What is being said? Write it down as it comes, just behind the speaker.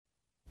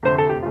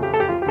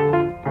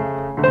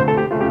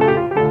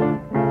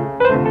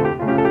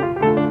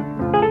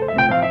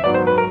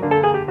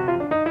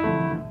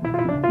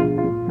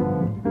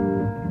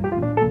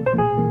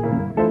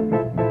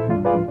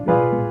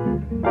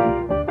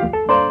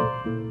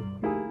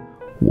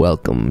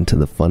Welcome to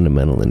the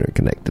fundamental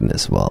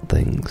interconnectedness of all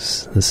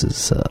things. This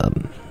is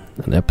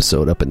an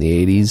episode up in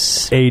the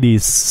 80s.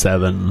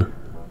 87.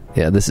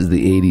 Yeah, this is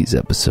the 80s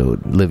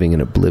episode, Living in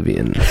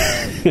Oblivion.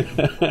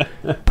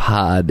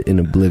 Pod in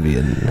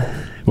Oblivion.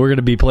 We're going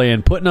to be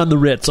playing Putting on the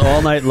Ritz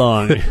all night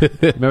long.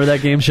 Remember that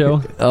game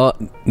show?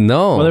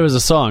 No. Well, there was a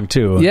song,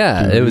 too.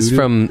 Yeah, it was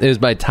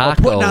by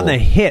Taco. Putting on the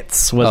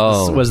Hits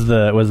was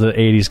the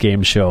 80s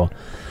game show.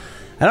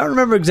 I don't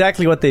remember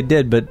exactly what they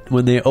did, but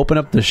when they opened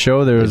up the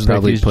show, there was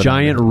like these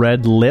giant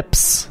red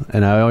lips,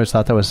 and I always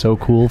thought that was so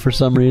cool for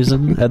some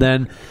reason. And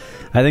then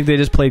I think they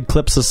just played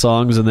clips of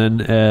songs, and then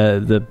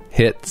the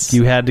hits.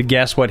 You had to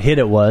guess what hit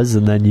it was,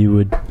 and then you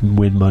would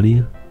win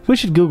money. We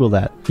should Google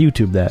that,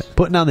 YouTube that.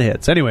 Putting on the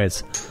Hits.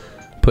 Anyways,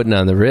 Putting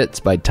on the Ritz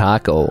by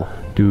Taco.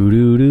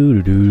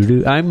 That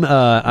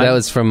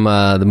was from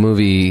the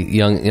movie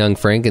Young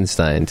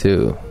Frankenstein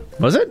too.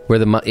 Was it?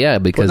 Because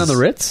Putting on the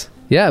Ritz.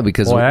 Yeah,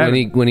 because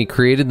when he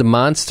created the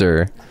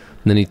monster, and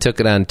then he took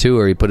it on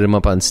tour, he put him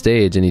up on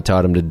stage and he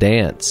taught him to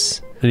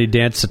dance. And he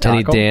danced to Taco?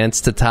 And he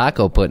danced to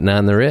Taco, Putting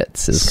on the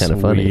Ritz. It's kind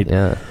of funny.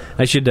 Yeah.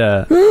 I should...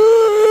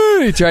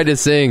 He tried to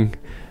sing.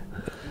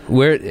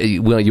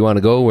 You want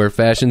to go where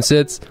fashion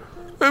sits?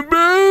 And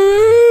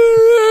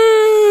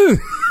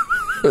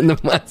the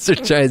monster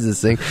tries to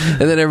sing.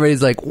 And then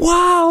everybody's like,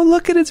 wow,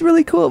 look at it, it's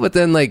really cool. But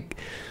then, like...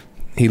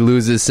 he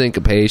loses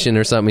syncopation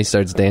or something. He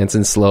starts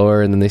dancing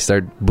slower, and then they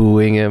start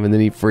booing him, and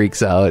then he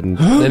freaks out, and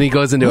then he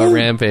goes into a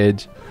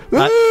rampage.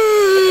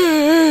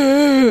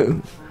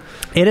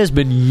 It has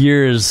been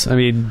years,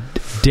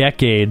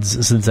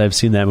 decades since I've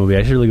seen that movie.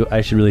 I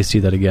should really see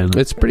that again.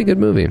 It's a pretty good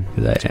movie.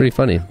 It's pretty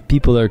funny.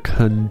 People are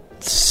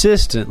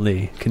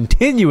continuously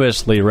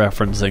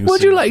referencing.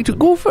 Would you like to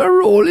go for a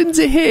roll in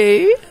the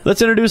hay?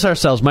 Let's introduce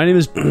ourselves. My name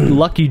is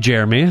Lucky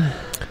Jeremy.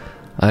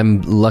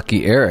 I'm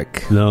Lucky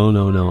Eric. No.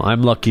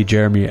 I'm Lucky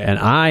Jeremy, and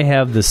I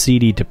have the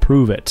CD to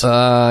prove it.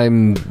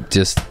 I'm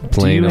just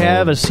plain. Do you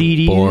have a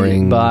CD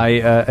boring by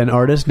an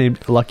artist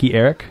named Lucky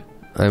Eric?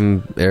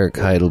 I'm Eric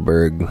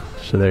Heidelberg.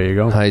 So there you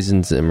go.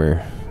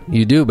 Heisenzimmer.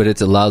 You do, but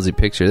it's a lousy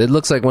picture. It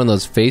looks like one of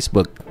those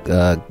Facebook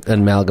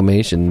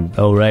amalgamation.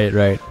 Oh,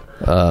 right.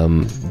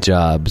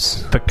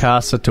 Jobs.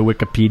 Picasso to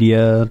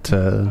Wikipedia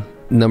to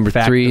number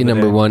 3,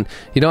 number 1.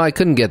 I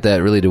couldn't get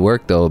that really to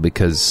work though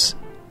because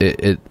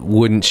it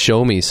wouldn't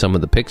show me some of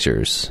the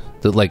pictures.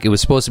 Like it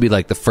was supposed to be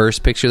like the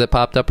first picture that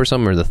popped up or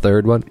something, or the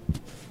third one.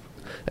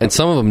 And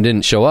some of them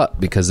didn't show up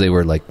because they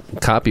were like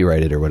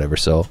copyrighted or whatever.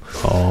 So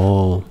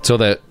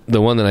that the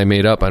one that I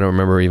made up, I don't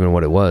remember even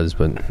what it was,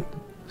 but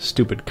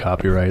stupid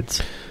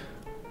copyrights.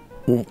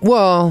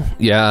 Well,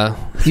 yeah.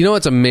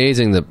 It's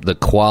amazing the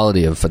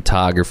quality of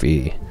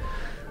photography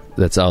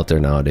that's out there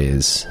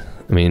nowadays.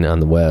 On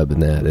the web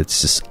and that,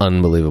 it's just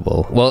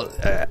unbelievable. Well,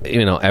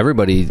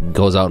 everybody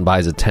goes out and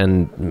buys a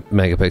 10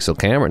 megapixel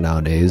camera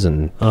nowadays,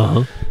 and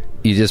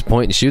you just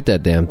point and shoot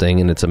that damn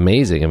thing, and it's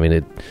amazing.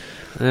 It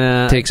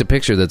takes a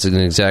picture that's an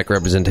exact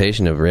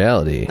representation of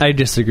reality. I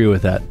disagree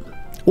with that.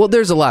 Well,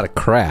 there's a lot of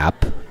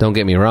crap, don't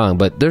get me wrong,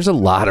 but there's a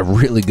lot of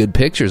really good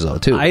pictures, though,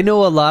 too. I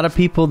know a lot of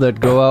people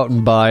that go out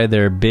and buy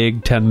their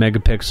big 10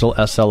 megapixel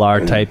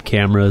SLR type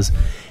cameras,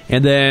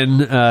 and then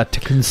to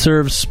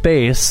conserve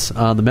space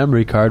on the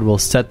memory card, will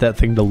set that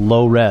thing to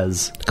low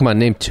res. Come on,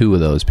 name 2 of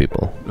those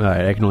people. All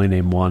right, I can only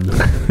name 1.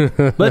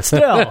 But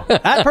still,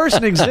 that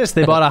person exists.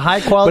 They bought a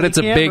high quality But it's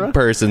camera. A big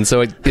person,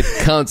 so it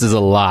counts as a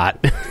lot.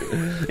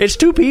 It's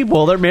 2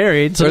 people. They're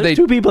married, so there's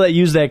 2 people that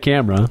use that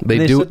camera.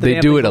 They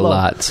do it a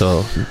lot,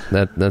 so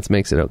that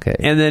makes it okay.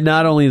 And then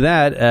not only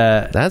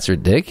that... that's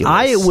ridiculous.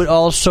 I would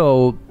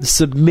also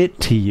submit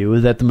to you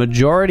that the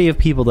majority of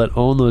people that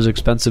own those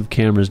expensive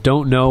cameras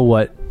don't know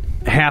what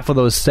half of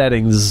those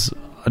settings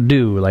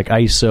do, like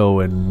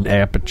ISO and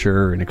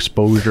aperture and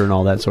exposure and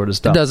all that sort of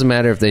stuff. It doesn't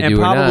matter if they do or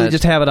not. And probably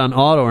just have it on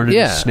auto and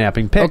just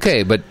snapping pics.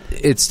 Okay, but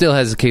it still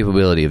has the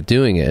capability of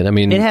doing it.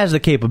 It has the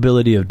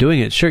capability of doing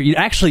it. Sure, you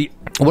actually...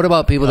 What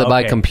about people that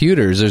buy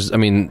computers?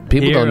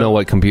 People don't know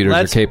what computers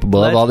are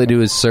capable of. All they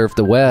do is surf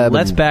the web.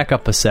 Let's back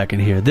up a second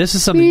here. This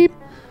is something... Beep.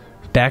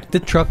 Back the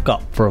truck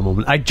up for a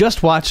moment. I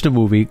just watched a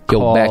movie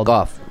called... back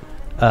off.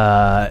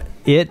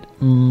 It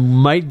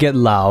Might Get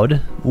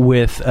Loud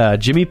with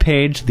Jimmy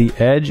Page, The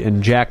Edge,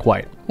 and Jack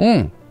White.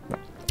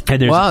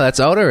 Wow, that's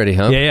out already,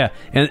 huh? Yeah.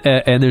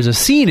 And there's a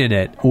scene in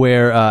it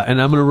where,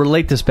 and I'm going to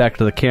relate this back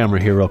to the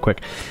camera here real quick.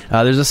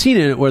 There's a scene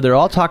in it where they're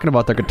all talking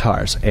about their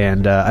guitars.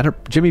 And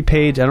Jimmy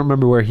Page, I don't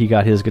remember where he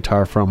got his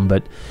guitar from,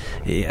 but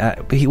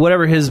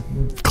whatever his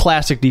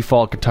classic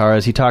default guitar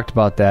is, he talked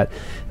about that.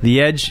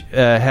 The Edge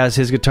has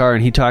his guitar,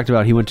 and he talked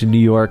about he went to New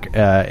York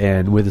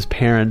and with his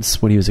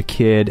parents when he was a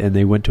kid, and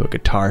they went to a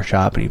guitar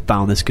shop, and he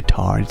found this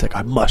guitar, and he's like,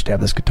 I must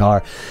have this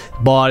guitar.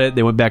 Bought it.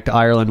 They went back to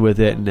Ireland with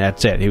it, and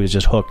that's it. He was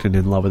just hooked and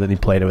in love with it, and he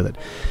played it with it.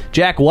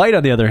 Jack White,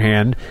 on the other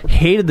hand,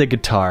 hated the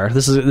guitar.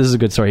 This is a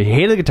good story. He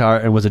hated the guitar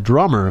and was a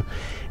drummer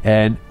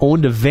and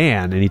owned a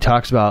van. And he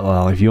talks about,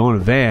 well, if you own a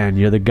van,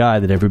 you're the guy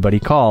that everybody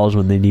calls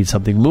when they need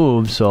something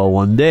moved. So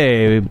one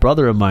day, a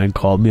brother of mine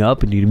called me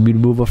up and needed me to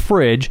move a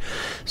fridge.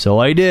 So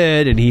I did.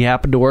 did, and he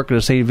happened to work at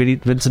a St.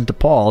 Vincent de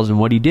Paul's, and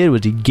what he did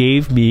was he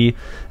gave me,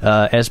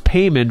 as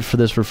payment for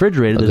this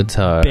refrigerator, A this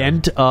guitar.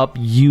 bent-up,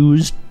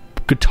 used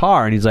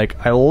guitar, and he's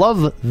like, I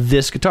love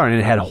this guitar, and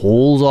it had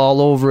holes all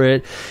over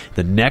it.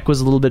 The neck was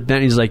a little bit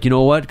bent. He's like, you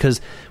know what?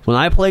 Because when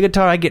I play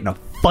guitar, I get in a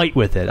fight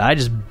with it. I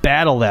just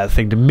battle that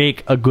thing to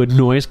make a good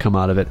noise come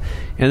out of it.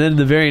 And then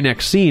the very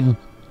next scene,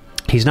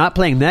 he's not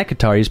playing that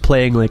guitar. He's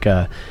playing like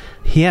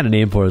he had a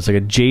name for it. It's like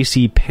a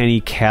J.C.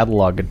 Penney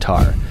catalog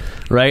guitar,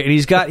 right? And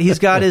he's got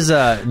his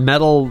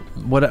metal,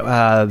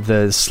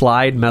 the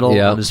slide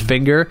metal on his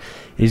finger.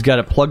 He's got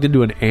it plugged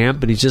into an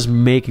amp, and he's just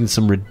making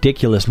some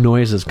ridiculous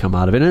noises come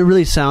out of it, and it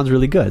really sounds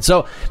really good.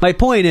 So my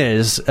point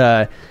is,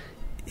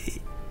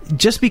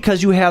 just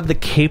because you have the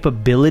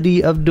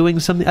capability of doing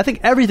something, I think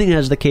everything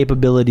has the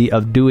capability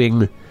of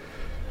doing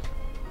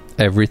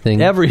Everything.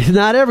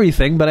 Not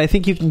everything, but I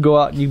think you can go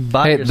out and you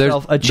buy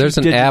yourself a cheap. There's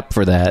an app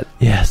for that.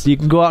 Yes, you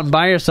can go out and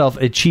buy yourself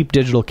a cheap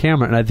digital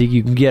camera, and I think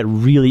you can get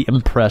really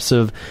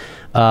impressive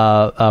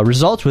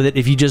results with it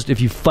if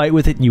you fight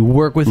with it and you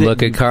work with it.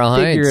 Look at Karl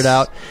Heinz. Figure it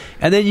out,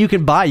 and then you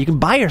can buy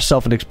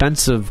yourself an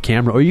expensive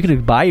camera, or you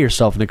can buy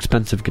yourself an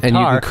expensive guitar, And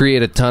you can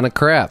create a ton of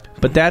crap.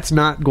 But that's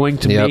not going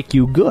to make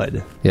you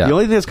good. Yeah. The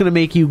only thing that's going to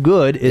make you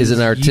good is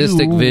an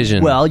artistic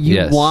vision. Well, you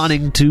Yes.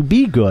 wanting to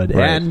be good,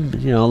 Right. and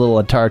a little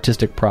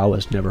artistic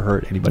prowess never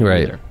hurt anybody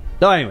Right. either.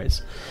 So,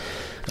 anyways,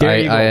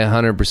 I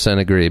 100%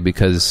 agree,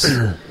 because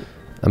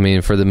I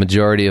mean, for the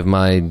majority of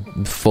my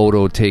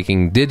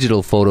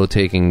digital photo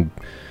taking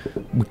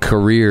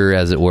career,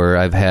 as it were,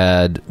 I've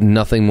had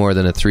nothing more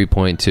than a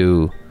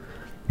 3.2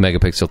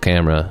 megapixel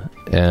camera,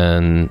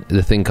 and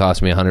the thing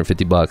cost me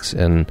 $150.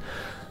 And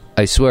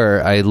I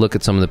swear, I look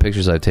at some of the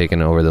pictures I've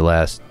taken over the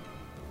last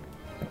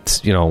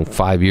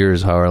 5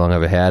 years, however long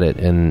I've had it,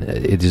 and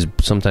it just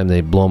sometimes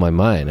they blow my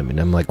mind. I mean,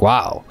 I'm like,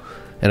 wow.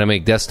 And I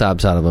make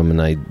desktops out of them,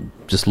 and I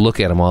just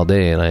look at them all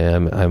day, and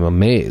I'm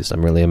amazed.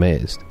 I'm really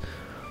amazed.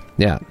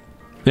 Yeah.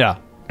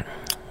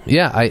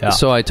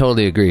 So I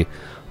totally agree.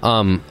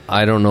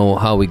 I don't know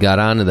how we got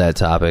onto that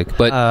topic,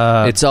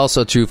 but it's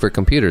also true for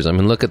computers. I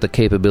mean, look at the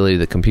capability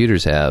that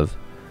computers have,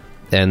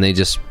 and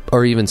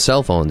or even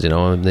cell phones,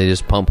 they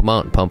just pump them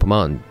out.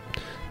 And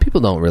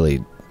people don't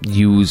really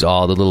use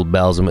all the little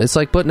bells. It's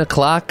like putting a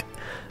clock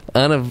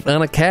on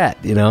a cat,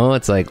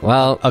 It's like,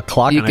 well, a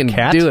clock you on can a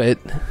cat? do it.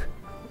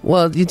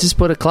 Well, you just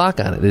put a clock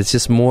on it. It's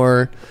just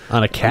more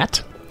on a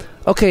cat.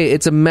 Okay,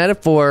 it's a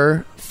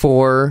metaphor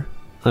for.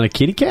 On a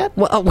kitty cat?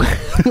 Well,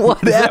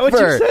 whatever. Is that what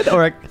you said?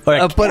 Or a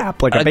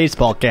cap, like a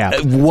baseball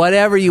cap.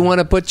 Whatever you want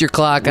to put your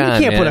clock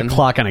on. You can't put a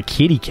clock on a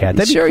kitty cat.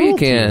 That'd sure be you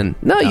can.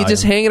 No, you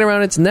just hang it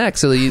around its neck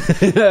so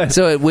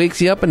it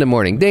wakes you up in the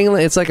morning. Dang,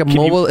 it's like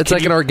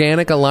an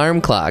organic alarm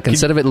clock.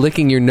 Instead of it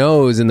licking your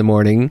nose in the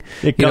morning,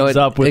 it comes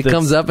up with it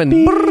comes up and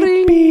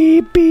beep,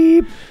 beep,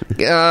 beep.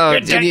 Oh,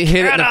 and you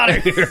hit it out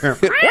of here.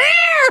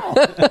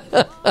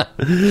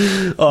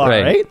 All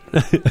right.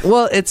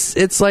 Well,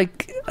 it's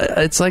like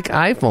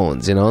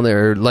iPhones,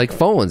 they're like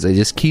phones. They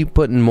just keep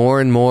putting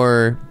more and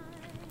more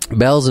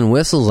bells and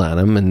whistles on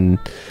them, and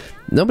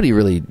nobody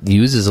really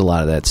uses a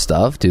lot of that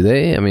stuff, do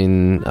they? I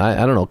mean,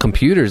 I don't know.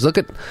 Computers. Look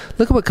at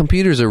what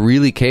computers are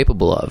really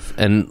capable of,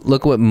 and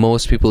look what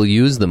most people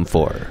use them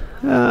for.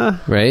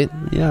 Right?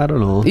 Yeah, I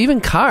don't know.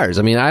 Even cars.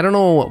 I mean, I don't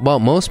know about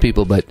most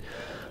people, but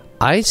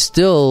I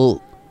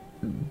still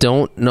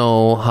don't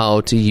know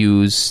how to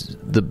use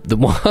the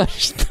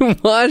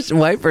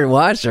wiper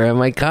washer on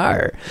my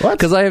car. What?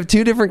 Because I have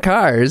two different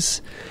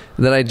cars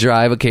that I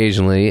drive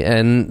occasionally,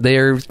 and they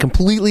are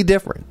completely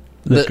different.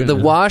 The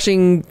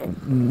washing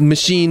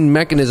machine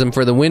mechanism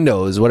for the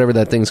windows, whatever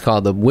that thing's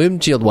called, the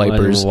windshield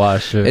wipers,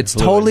 it's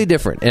totally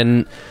different.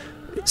 And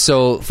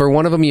so for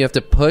one of them, you have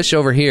to push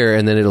over here,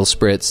 and then it'll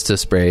spritz to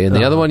spray. And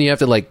the other one, you have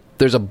to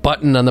there's a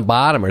button on the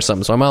bottom or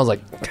something. So I'm always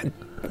like,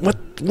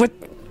 what?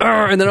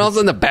 And then all of a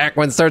sudden the back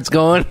one starts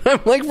going.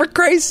 I'm like, for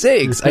Christ's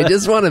sakes, I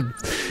just want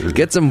to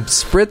get some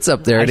spritz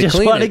up there to clean it. I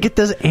just want to get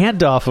this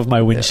ant off of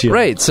my windshield.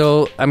 Right.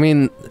 So, I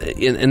mean,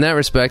 in that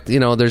respect,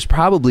 there's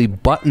probably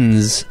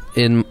buttons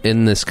in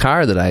this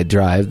car that I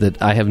drive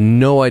that I have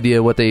no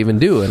idea what they even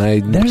do. And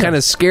I'm kind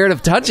of scared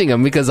of touching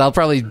them because I'll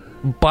probably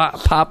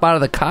pop out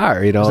of the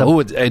car,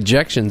 it's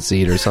ejection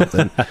seat or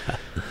something.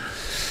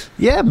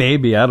 Yeah,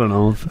 maybe. I don't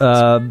know.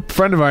 A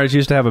friend of ours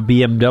used to have a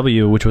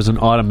BMW, which was an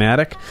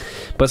automatic,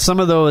 but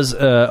some of those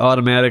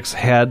automatics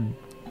had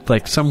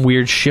some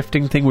weird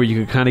shifting thing where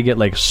you could kind of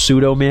get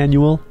pseudo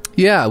manual.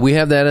 Yeah, we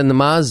have that in the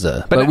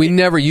Mazda, but we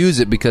never use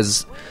it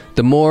because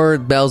the more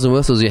bells and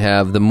whistles you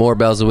have, the more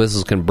bells and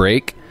whistles can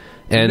break.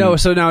 And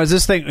so now is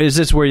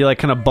this where you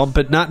kind of bump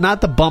it,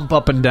 not the bump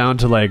up and down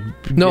to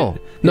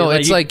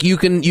it's you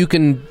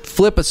can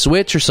flip a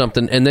switch or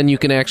something, and then you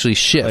can actually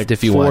shift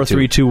if you want to. 4,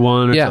 3, 2,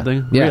 1 or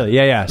something. Yeah. Really?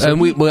 Yeah. So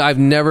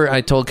and I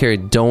told Carrie,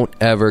 don't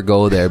ever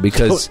go there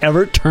because don't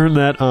ever turn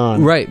that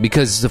on. Right,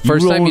 because the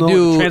first time you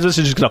do, the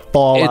transmission's just gonna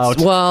fall out.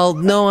 Well,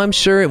 no, I'm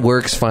sure it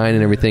works fine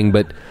and everything,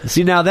 but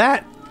see now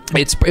that.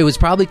 It was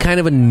probably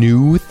kind of a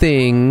new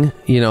thing,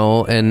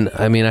 and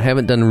I mean, I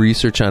haven't done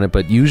research on it,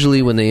 but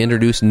usually when they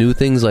introduce new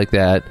things like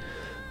that,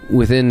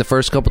 within the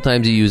first couple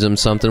times you use them,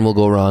 something will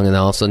go wrong, and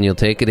all of a sudden you'll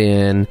take it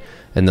in,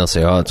 and they'll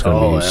say, "Oh, it's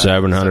going to be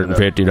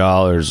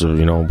 $750."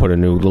 You know, put a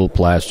new little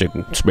plastic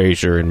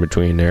spacer in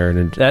between there,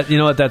 and that, you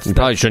know what? That's you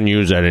probably shouldn't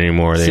use that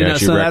anymore. They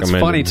actually so recommend.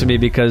 That's funny to me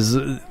because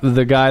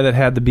the guy that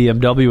had the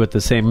BMW with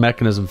the same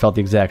mechanism felt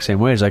the exact same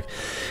way. He's like,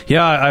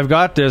 "Yeah, I've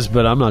got this,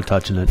 but I'm not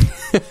touching it."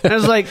 And I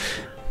was like,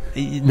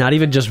 not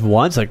even just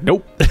once, like,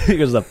 nope,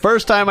 because the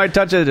first time I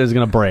touch it, it's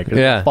going to break, it's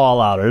going to fall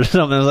out or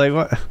something. I was like,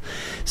 what?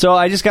 So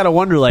I just got to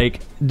wonder,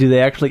 like, do they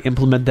actually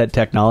implement that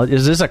technology?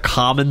 Is this a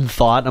common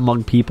thought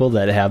among people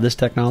that have this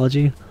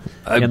technology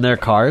in their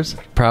cars?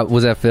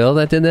 Was that Phil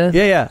that did that?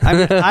 Yeah. I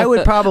mean, I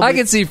would probably... I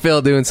could see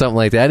Phil doing something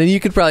like that, and you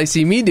could probably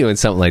see me doing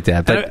something like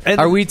that. But and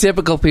are we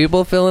typical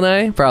people, Phil and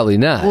I? Probably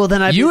not. Well,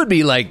 then you would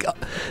be like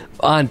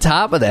on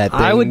top of that thing.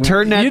 I would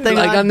turn that You'd thing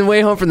like on the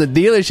way home from the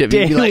dealership.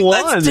 You'd be like,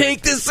 let's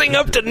take this thing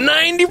up to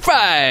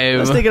 95.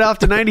 Let's take it off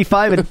to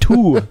 95 and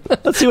 2.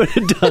 Let's see what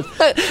it does.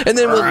 And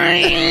then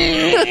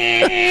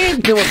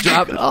we'll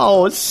drop it.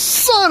 Oh,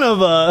 son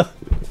of a...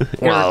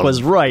 Eric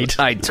was right.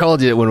 I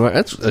told you when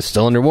it's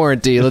still under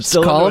warranty. Let's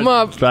call him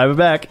up. Drive it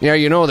back. Yeah,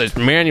 you know, this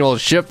manual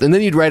shift. And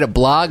then you'd write a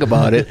blog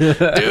about it.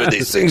 Dude,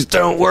 these things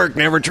don't work.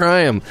 Never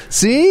try them.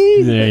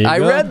 See? I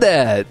read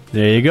that.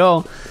 There you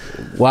go.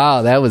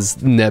 Wow, that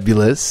was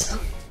nebulous.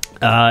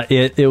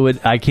 It would.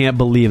 I can't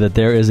believe that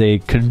there is a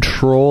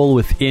control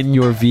within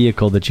your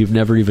vehicle that you've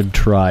never even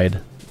tried.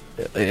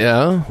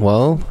 Yeah,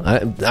 well,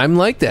 I'm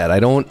like that. I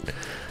don't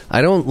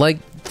like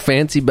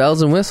fancy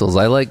bells and whistles.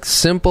 I like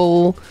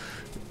simple,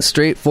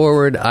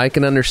 straightforward. I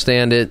can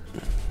understand it.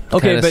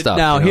 Okay, but stuff,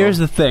 now here's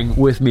the thing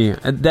with me.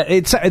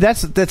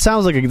 That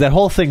sounds like that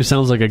whole thing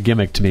sounds like a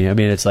gimmick to me. I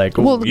mean, it's like,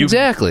 well, you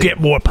exactly,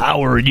 get more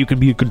power and you can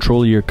be in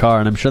control of your car,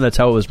 and I'm sure that's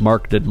how it was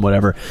marketed and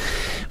whatever.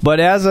 But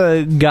as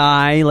a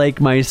guy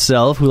like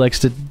myself who likes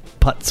to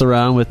putz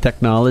around with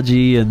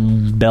technology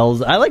and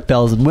bells, I like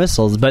bells and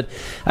whistles, but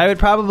I would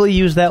probably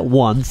use that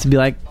once to be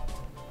like,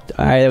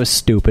 all right, that was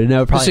stupid, and I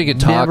would probably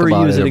never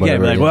use it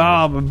again. Like,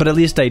 well, but at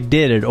least I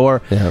did it.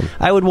 Or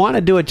I would want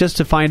to do it just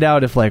to find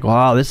out if, like,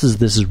 wow, this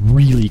is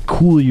really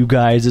cool, you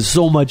guys. It's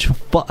so much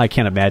fun. I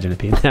can't imagine it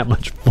being that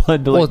much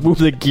fun to move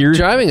the gears.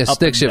 Driving a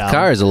stick shift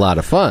car is a lot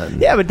of fun.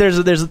 Yeah, but there's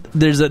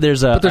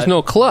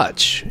no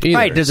clutch either.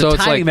 Right, there's a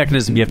timing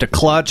mechanism. You have to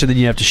clutch, and then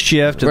you have to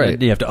shift, and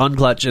then you have to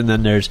unclutch, and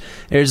then there's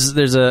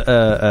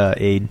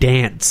a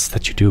dance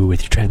that you do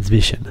with your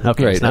transmission.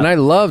 Okay, right, and I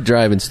love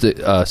driving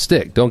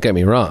stick. Don't get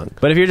me wrong,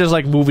 but if you're just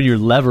like moving your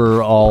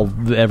lever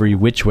every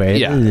which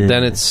way,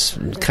 then it's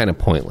kind of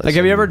pointless. Like,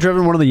 have you ever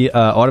driven one of the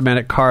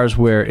automatic cars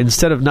where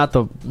instead of not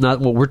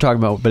what we're talking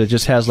about, but it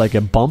just has like a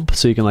bump,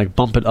 so you can like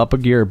bump it up a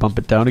gear or bump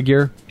it down a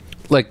gear?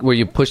 Like where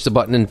you push the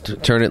button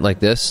and turn it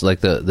like this, like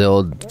the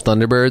old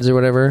Thunderbirds or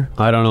whatever?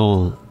 I don't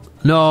know.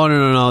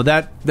 No.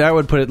 That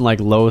would put it in like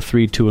low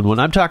 3, 2, and 1.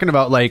 I'm talking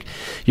about like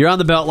you're on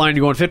the belt line,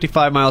 you're going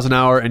 55 miles an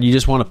hour, and you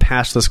just want to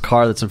pass this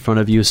car that's in front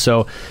of you.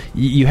 So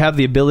you have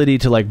the ability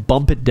to like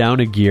bump it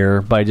down a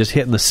gear by just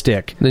hitting the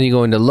stick. Then you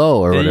go into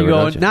low or whatever. Then you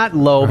go not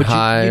low, but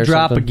you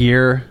drop a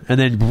gear, and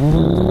then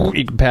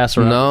you can pass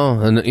around. No,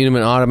 and even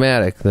an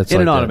automatic. That's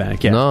in an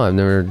automatic. Yeah. No, I've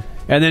never.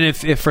 And then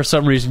if for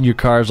some reason your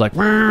car's like,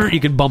 you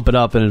can bump it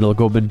up and it'll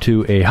go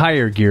into a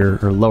higher gear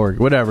or lower,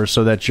 whatever,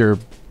 so that you're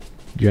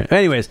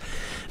anyways.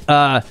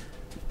 What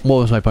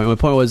was my point? My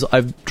point was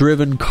I've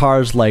driven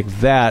cars like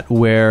that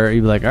where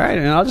you're like, all right,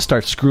 and I'll just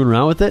start screwing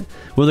around with it.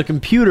 Well, the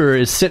computer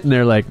is sitting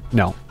there like,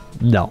 no.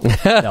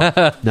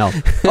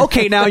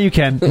 Okay, now you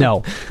can.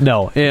 No.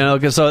 You know,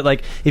 cause so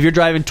like if you're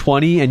driving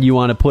 20 and you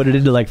want to put it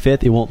into like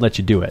fifth, it won't let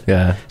you do it.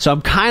 Yeah. So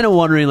I'm kind of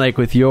wondering, like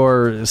with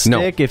your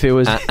stick, if it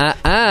was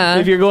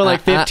if you're going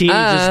like 15,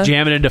 just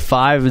jam it into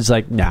 5. It's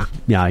like, nah,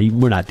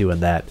 we're not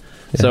doing that.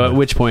 Yeah. So at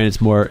which point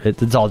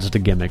it's all just a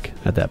gimmick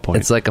at that point.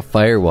 It's like a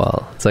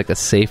firewall. It's like a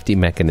safety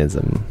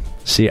mechanism.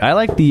 See, I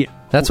like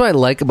that's what I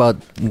like about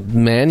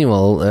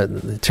manual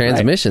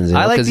transmissions.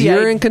 Right. Because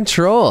you're in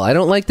control. I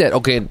don't like that.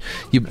 Okay,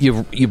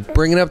 you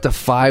bring it up to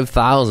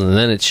 5,000 and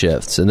then it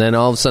shifts, and then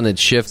all of a sudden it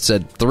shifts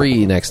at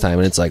 3 next time,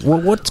 and it's like, well,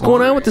 what's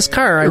going on with this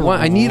car?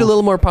 I need a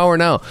little more power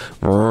now.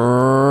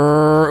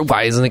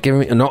 Why isn't it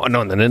giving me? No,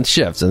 and then it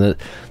shifts, and then.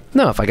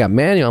 No, if I got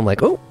manual, I'm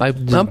like,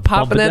 I'm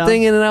popping that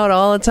thing in and out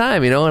all the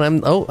time, you know,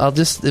 and I'll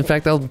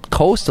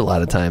coast a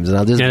lot of times, and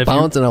I'll just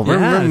bounce and I'll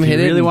hit it. If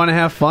you really want to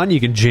have fun,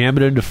 you can jam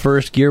it into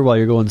first gear while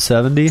you're going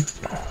 70.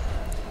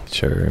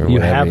 Sure.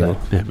 You have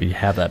that. You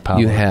have that power.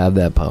 You have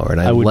that power,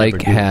 and I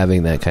like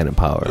having that kind of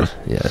power.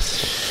 Yes.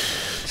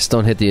 Just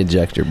don't hit the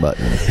ejector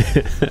button.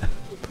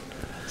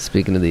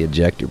 Speaking of the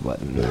ejector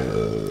button,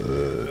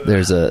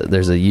 there's a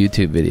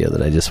YouTube video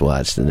that I just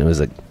watched, and it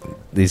was like,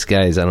 these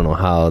guys, I don't know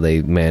how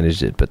they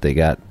managed it, but they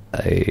got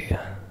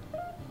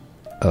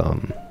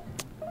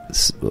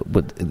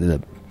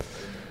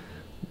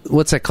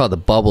what's that called? The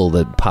bubble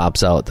that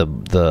pops out,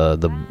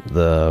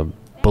 the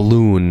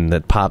balloon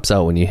that pops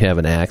out when you have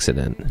an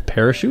accident.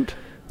 Parachute?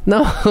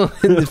 No,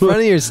 in the front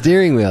of your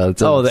steering wheel.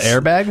 The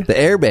airbag? The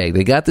airbag.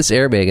 They got this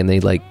airbag, and they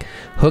like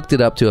hooked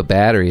it up to a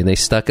battery, and they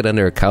stuck it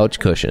under a couch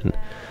cushion.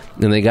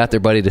 and they got their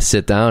buddy to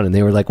sit down, and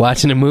they were like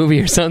watching a movie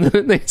or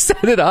something, and they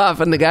set it off,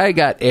 and the guy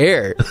got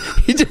air.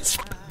 He just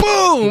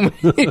boom,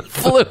 he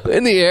flew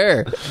in the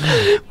air.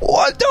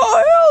 What the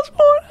hell's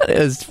going on? It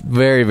was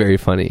very, very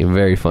funny.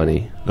 Very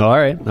funny. All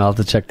right, I'll have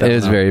to check that out. It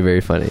was very,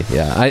 very funny.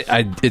 Yeah,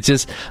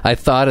 I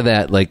thought of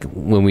that like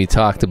when we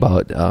talked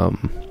about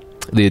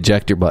the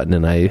ejector button,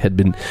 and I had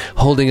been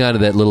holding on to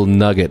that little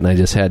nugget, and I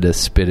just had to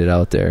spit it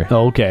out there.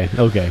 Oh, okay,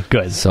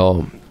 good.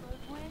 So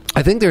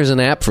I think there's an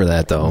app for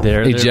that though.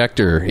 Eject.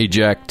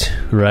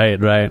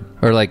 Right.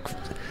 Or like,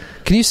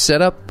 can you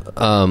set up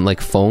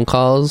like phone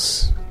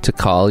calls to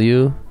call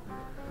you?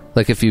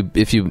 Like if you,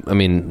 I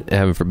mean,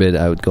 heaven forbid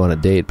I would go on a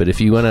date, but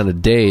if you went on a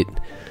date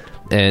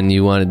and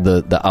you wanted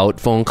the out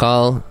phone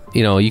call,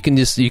 you know, you can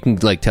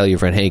like tell your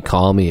friend, hey,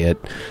 call me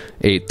at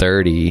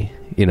 8:30,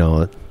 you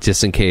know,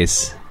 just in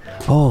case.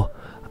 Oh,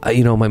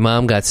 you know, my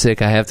mom got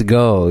sick, I have to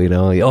go, you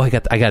know. Oh, I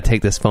got to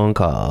take this phone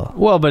call.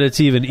 Well, but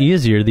it's even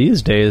easier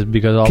these days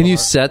because can you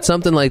set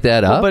something like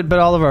that up? But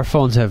all of our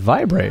phones have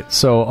vibrate,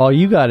 so all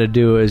you got to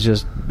do is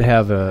just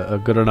have a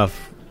good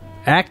enough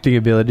acting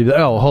ability.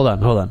 Oh, hold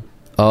on.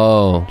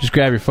 Oh, just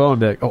grab your phone and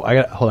be like, oh, I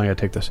got to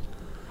take this.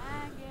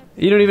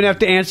 You don't even have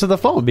to answer the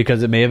phone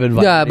because it may have been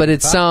vibrating. Yeah, but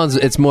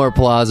it's more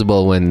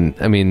plausible when,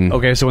 I mean...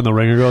 Okay, so when the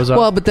ringer goes off?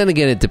 Well, but then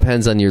again, it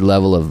depends on your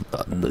level of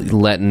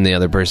letting the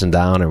other person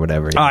down or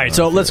whatever. All right,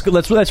 so let's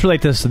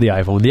relate this to the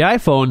iPhone. The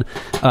iPhone,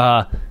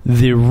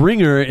 the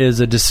ringer is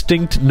a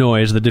distinct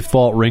noise, the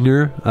default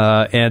ringer,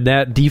 and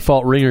that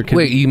default ringer can...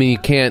 Wait, you mean you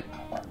can't...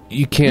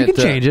 You can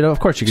change it.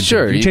 Of course you can.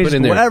 Sure, you change put it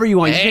in there. Whatever you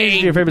want. You change it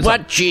to your favorite butt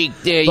song. cheek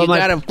there. You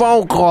got a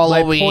phone call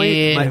over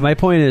here. My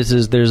point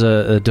is there's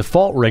a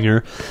default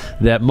ringer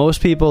that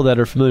most people that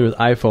are familiar with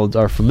iPhones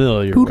are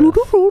familiar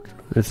with.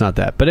 It's not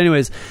that. But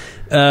anyways,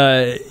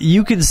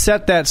 you can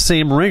set that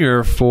same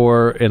ringer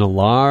for an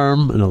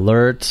alarm, an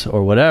alert,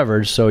 or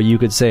whatever. So you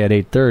could say at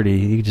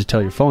 8:30, you could just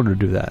tell your phone to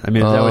do that. I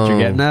mean, is that what you're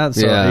getting at?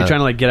 So yeah. Are you trying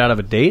to like get out of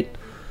a date?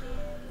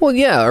 Well,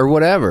 yeah, or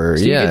whatever.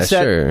 So yeah,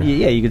 sure.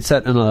 Yeah, you could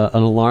set an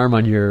alarm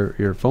on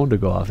your phone to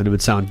go off, and it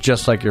would sound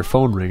just like your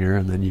phone ringer,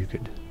 and then you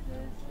could...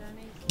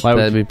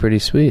 That'd be pretty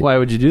sweet. Why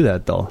would you do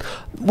that, though?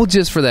 Well,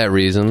 just for that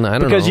reason. I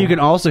don't know. Because you can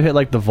also hit,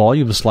 like, the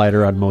volume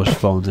slider on most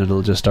phones, and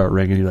it'll just start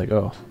ringing. You're like,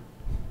 oh.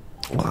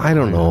 Well, I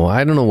don't know.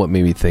 I don't know what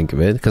made me think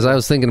of it, because I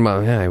was thinking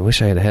about, I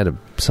wish I had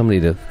somebody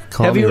to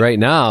call me right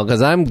now,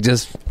 because I'm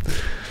just...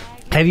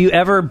 Have you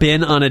ever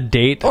been on a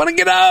date? I want to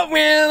get out,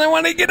 man. I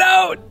want to get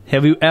out.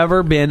 Have you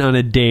ever been on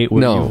a date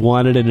where you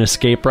wanted an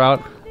escape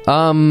route?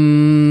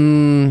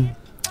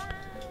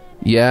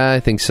 Yeah, I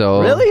think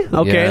so. Really?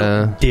 Okay.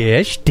 Yeah.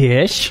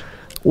 Dish.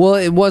 Well,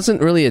 it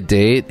wasn't really a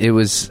date. It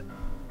was,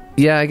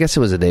 I guess it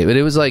was a date, but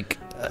it was like,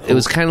 it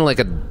was kind of like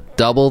a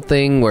double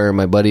thing where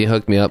my buddy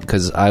hooked me up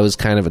because I was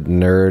kind of a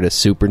nerd, a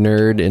super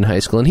nerd in high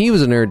school, and he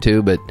was a nerd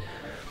too, but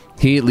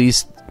he at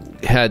least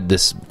had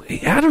this,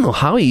 I don't know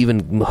how he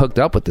even hooked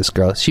up with this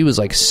girl. She was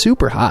like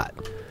super hot.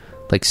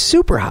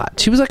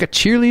 She was like a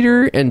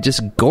cheerleader and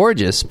just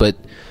gorgeous, but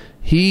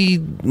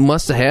he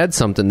must have had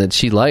something that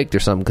she liked or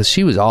something because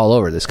she was all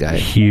over this guy.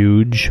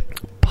 Huge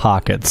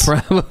pockets.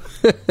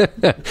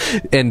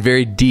 And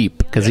very deep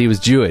because he was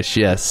Jewish,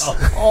 yes.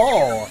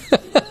 Oh.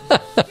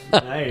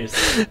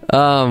 Nice.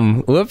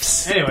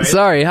 Whoops. Anyway.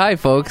 Sorry. Hi,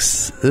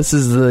 folks. This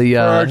is the... For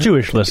our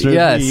Jewish listeners.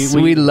 Yes,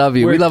 we love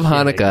you. We love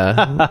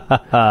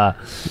Hanukkah.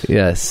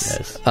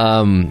 Yes.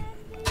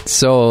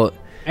 So...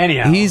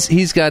 Anyhow.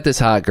 He's got this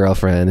hot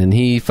girlfriend, and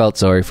he felt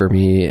sorry for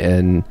me,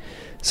 and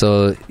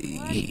so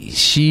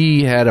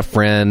she had a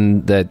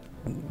friend that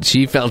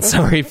she felt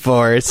sorry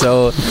for.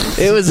 So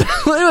it was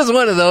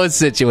one of those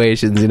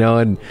situations, you know.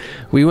 And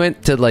we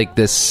went to like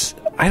this.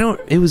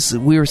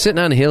 We were sitting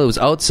on a hill. It was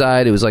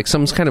outside. It was like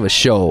some kind of a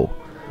show,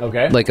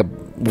 okay, like a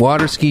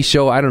water ski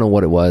show. I don't know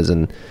what it was,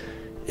 and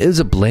it was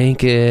a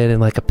blanket and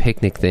like a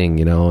picnic thing,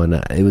 you know. And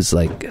it was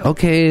like,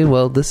 okay,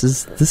 well, this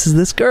is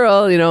this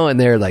girl, you know. And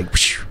they're like,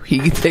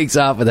 he takes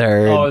off with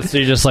her. Oh, so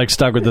you're just like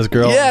stuck with this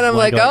girl? Yeah, and I'm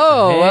like,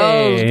 oh,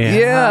 well,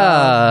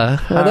 yeah.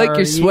 I like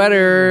your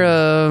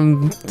sweater.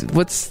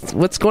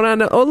 What's going on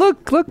now? Oh,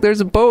 look,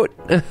 there's a boat.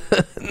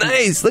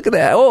 Nice, look at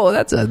that. Oh,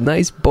 that's a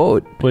nice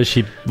boat. Was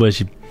she?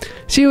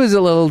 She was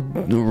a little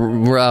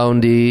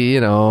roundy,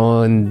 you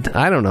know, and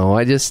I don't know.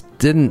 I just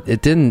didn't.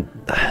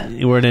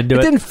 You weren't into it.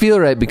 It didn't feel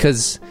right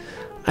because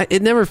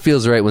it never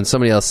feels right when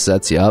somebody else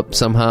sets you up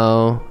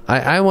somehow.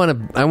 I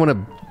want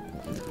to.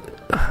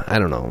 I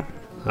don't know.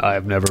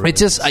 I've never. It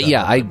just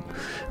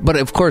but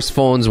of course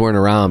phones weren't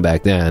around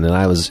back then, and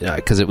I was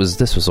because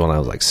this was when I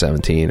was like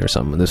 17 or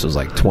something. This was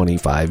like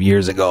 25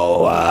 years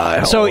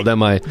ago. So old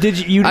am I? Did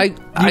you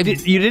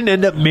didn't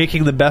end up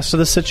making the best of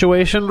the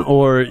situation,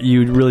 or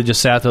you really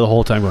just sat there the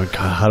whole time going, God,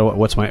 how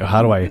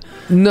do I?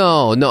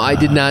 No, I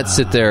did not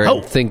sit there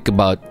and think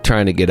about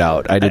trying to get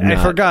out. I did not.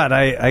 I forgot.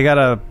 I got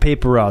a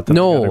paper route.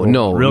 No.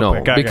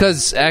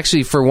 Because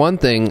actually, for one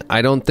thing,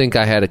 I don't think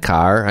I had a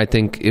car. I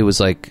think it was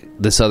like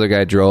this other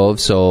guy drove,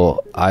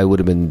 so I would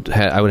have been.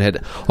 I would have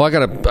had. Oh, I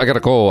gotta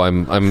go.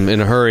 I'm in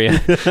a hurry, and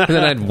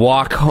then I'd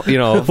walk. 2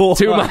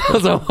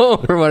 miles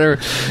home or whatever.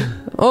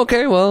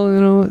 Okay, well,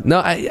 no,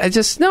 I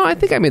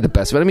think I made the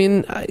best of it. I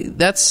mean,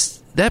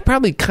 that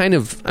probably kind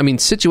of, I mean,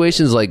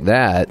 situations like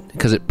that,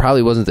 because it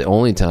probably wasn't the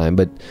only time,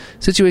 but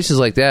situations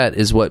like that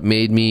is what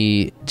made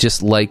me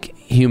just like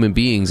human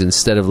beings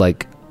instead of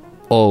like,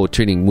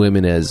 treating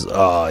women as,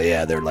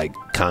 they're like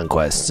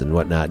conquests and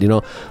whatnot.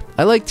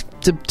 I like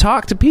to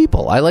talk to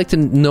people. I like to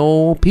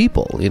know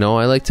people.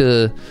 I like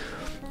to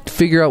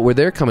figure out where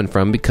they're coming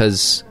from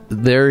because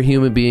they're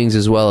human beings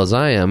as well as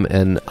I am,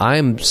 and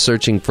I'm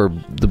searching for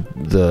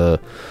the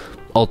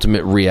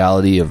ultimate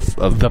reality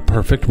of the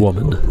perfect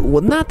woman.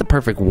 Well, not the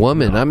perfect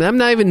woman. I'm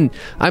not even.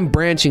 I'm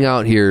branching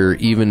out here,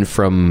 even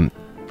from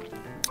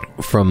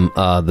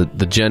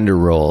the gender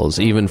roles,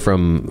 even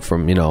from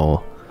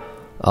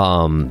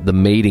the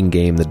mating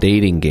game, the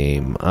dating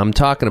game. I'm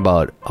talking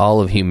about all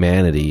of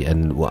humanity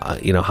and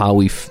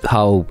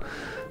how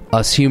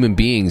us human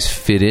beings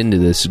fit into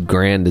this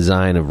grand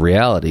design of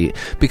reality.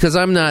 Because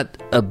I'm not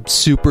a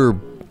super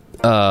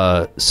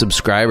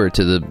subscriber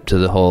to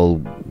the whole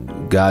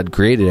God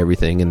created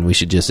everything and we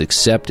should just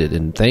accept it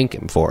and thank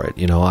him for it.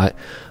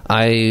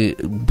 I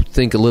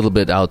think a little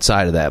bit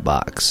outside of that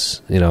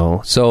box.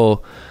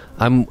 So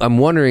I'm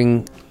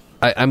wondering.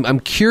 I'm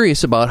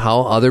curious about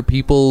how other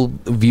people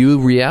view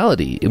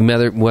reality,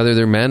 whether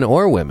they're men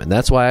or women.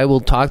 That's why I will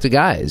talk to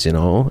guys,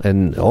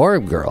 or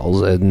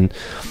girls. And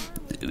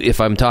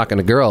if I'm talking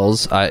to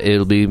girls,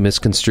 it'll be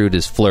misconstrued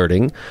as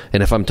flirting.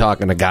 And if I'm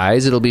talking to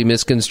guys, it'll be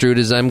misconstrued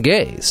as I'm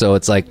gay. So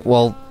it's like,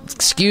 well,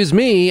 excuse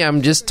me,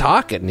 I'm just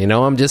talking,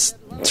 I'm just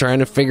trying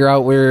to figure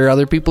out where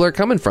other people are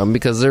coming from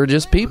because they're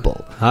just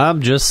people.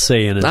 I'm just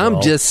saying it.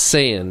 Just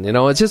saying,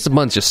 it's just a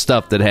bunch of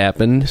stuff that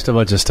happened. Just a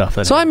bunch of stuff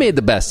that So I made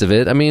the best of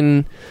it. I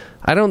mean,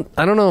 I don't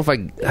know if I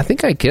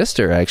think I kissed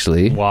her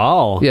actually.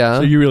 Wow. Yeah.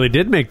 So you really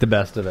did make the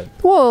best of it.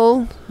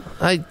 Well,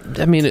 I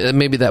mean,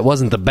 maybe that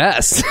wasn't the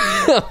best,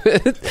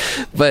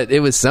 but it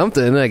was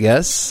something, I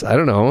guess. I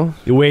don't know.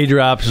 Your wager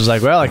option was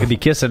like, well, I could be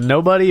kissing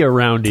nobody or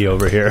Roundy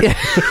over here. Yeah.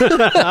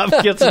 I'm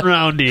kissing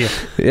Roundy.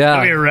 Yeah.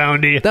 Come here,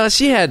 Roundy. No,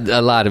 she had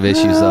a lot of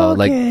issues, though.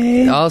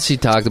 Okay. Like, all she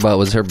talked about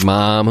was her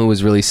mom, who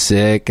was really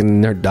sick,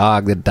 and her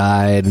dog that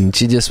died, and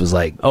she just was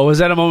like... Oh, was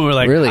that a moment where,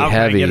 like, really how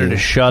heavy. can I get her to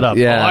shut up?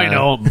 Yeah. Oh, I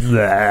know.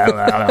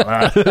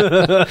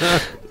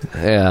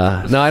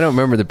 Yeah. No, I don't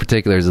remember the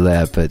particulars of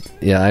that, but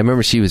yeah, I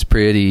remember she was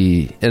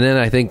pretty. And then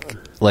I think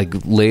like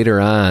later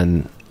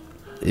on,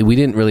 we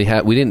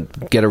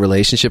didn't get a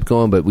relationship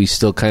going, but we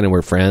still kind of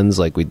were friends.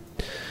 Like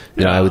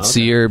I would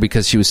see her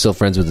because she was still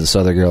friends with this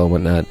other girl and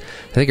whatnot.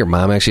 I think her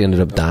mom actually ended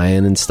up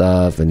dying and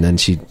stuff. And then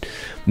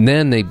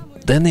they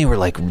were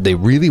like, they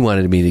really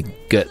wanted me to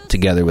get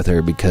together with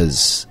her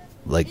because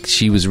like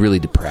she was really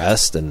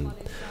depressed and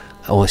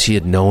she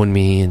had known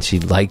me and she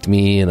liked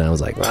me. And I was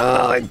like,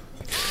 well, I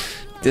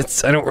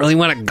don't really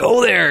want to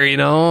go there,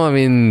 I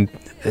mean,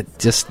 it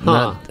just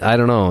I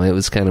don't know. It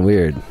was kind of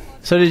weird.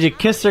 So did you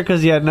kiss her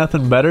because you had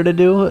nothing better to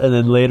do? And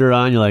then later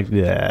on, you're like,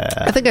 yeah.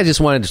 I think I just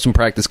wanted some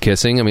practice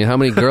kissing. I mean, how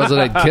many girls did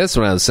I kiss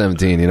when I was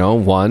 17,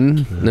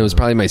 One. And it was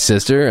probably my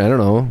sister. I don't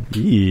know.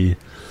 Yeah.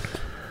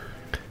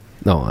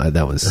 No,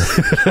 that was...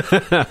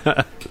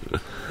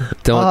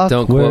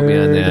 Don't quote me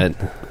on that.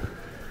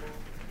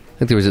 I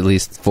think there was at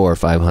least 400 or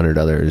 500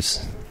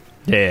 others.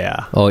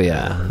 Yeah. Oh,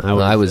 yeah.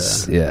 I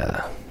was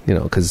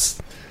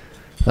because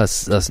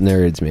us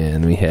nerds,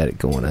 man, we had it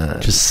going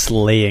on. Just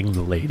slaying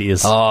the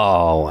ladies.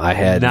 Oh, I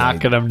had...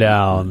 knocking them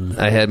down.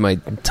 I had my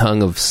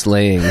tongue of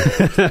slaying.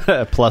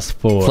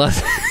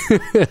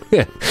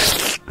 +4.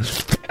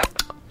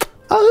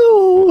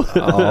 Oh.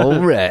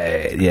 All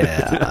right.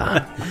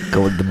 Yeah.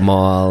 Go to the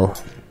mall.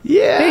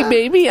 Yeah. Hey,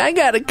 baby, I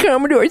got a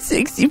Commodore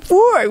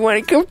 64. I want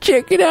to come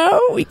check it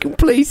out. We can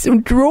play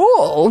some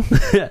Droll.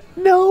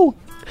 No.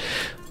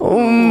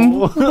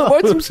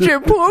 Want some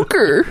strip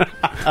poker?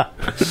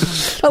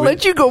 I'll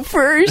let you go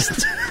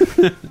first.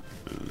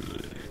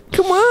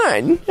 Come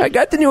on. I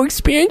got the new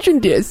expansion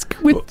disc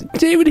with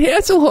David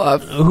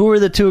Hasselhoff. Who were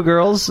the two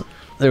girls?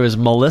 There was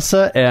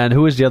Melissa, and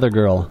who was the other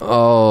girl?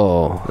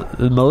 Oh.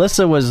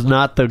 Melissa was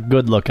not the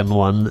good-looking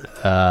one.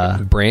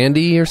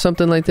 Brandy or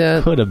something like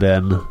that? Could have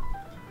been.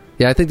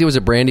 Yeah, I think there was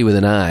a Brandy with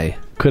an I.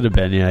 Could have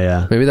been,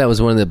 yeah. Maybe that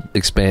was one of the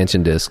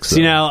expansion discs.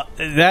 See, now,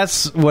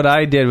 that's what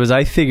I did, was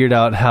I figured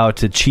out how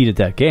to cheat at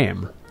that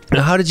game.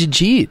 Now, how did you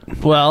cheat?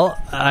 Well,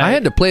 I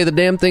had to play the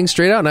damn thing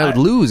straight out, and I would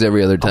lose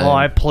every other time. Oh,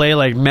 I play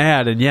like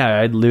mad, and yeah,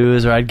 I'd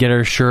lose, or I'd get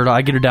her shirt,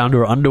 I'd get her down to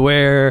her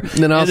underwear,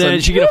 and then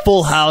she'd get a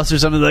full house or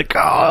something, like,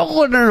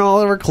 oh, and all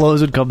of her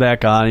clothes would come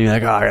back on, and you're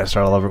like, oh, I gotta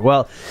start all over.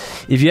 Well,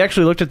 if you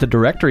actually looked at the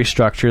directory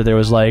structure, there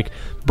was like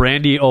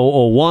Brandy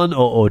 001,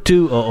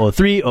 002,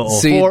 003,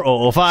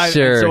 004, 005.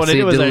 Sure, so what I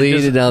did was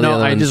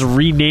I just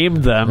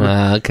renamed them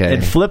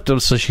and flipped them,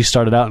 so she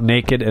started out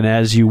naked, and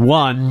as you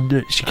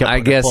won, she kept.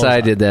 I guess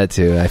I did that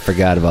too. I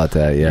forgot about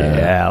that. Yeah.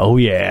 Yeah. Oh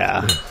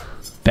yeah.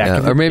 Back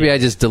in the or maybe day. I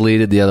just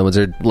deleted the other ones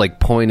or like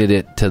pointed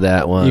it to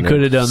that one. You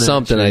could have done that,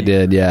 something. actually. I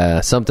did, yeah,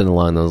 something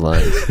along those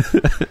lines.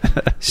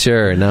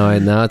 Sure. Now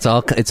it's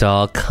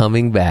all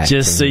coming back.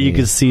 Just to so you me.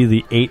 can see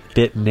the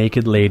 8-bit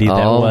naked lady that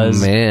Oh,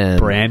 was man.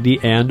 Brandy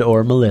and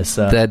or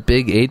Melissa. that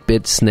big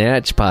 8-bit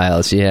snatch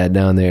pile she had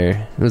down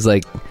there. It was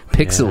like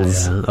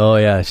pixels. Yeah. Oh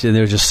yeah,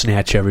 there was just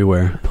snatch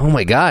everywhere. Oh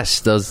my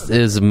gosh, it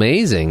was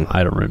amazing.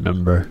 I don't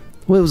remember.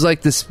 Well, it was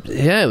like this.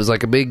 Yeah, it was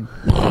like a big,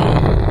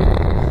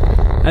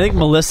 I think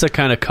Melissa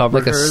kind of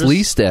covered like a hers,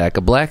 slee stack,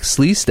 a black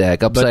slee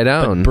stack upside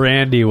down. But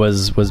Brandy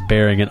was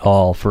bearing it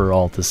all for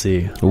all to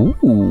see.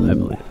 Ooh, I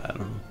believe. I don't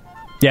know.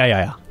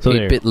 Yeah. So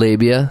there- 8-bit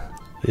labia.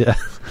 Yeah.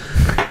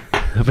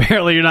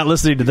 Apparently, you're not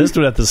listening to this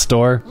one at the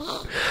store.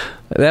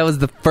 That was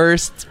the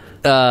first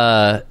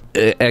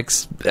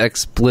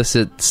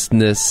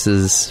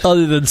explicitness.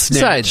 Other than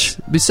snatch.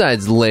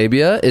 Besides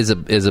labia is a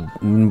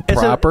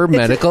proper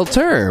medical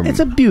term. It's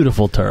a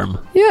beautiful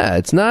term. Yeah,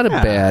 it's not a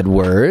Yeah. bad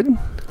word.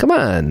 Come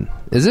on,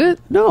 is it?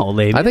 No,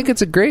 labia. I think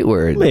it's a great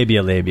word.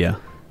 labia.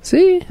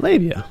 See,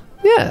 Labia.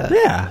 yeah,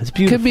 Yeah, it's It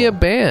beautiful. could be a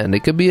band. It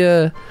could be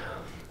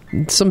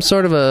some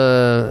sort of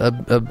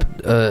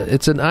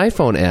it's an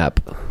iPhone app.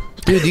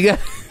 Dude, do you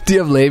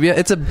have labia?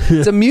 It's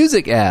a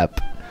music app.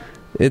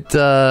 What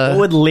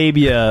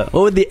What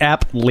would the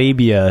app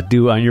Labia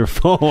do on your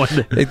phone?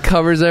 it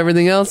covers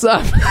everything else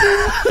up.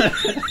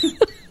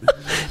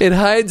 It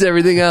hides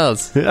everything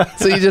else.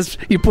 So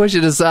you push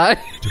it aside.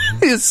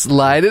 You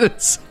slide it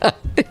aside.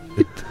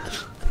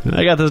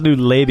 I got this new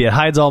Labia. It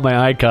hides all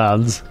my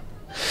icons.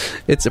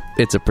 It's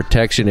a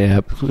protection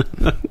app.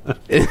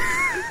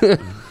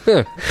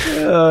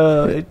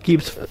 It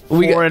keeps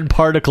foreign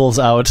particles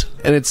out.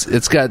 And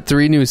it's got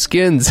 3 new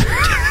skins.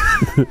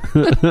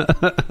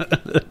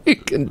 You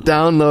can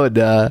download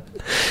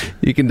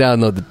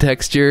the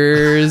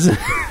textures.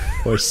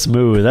 Or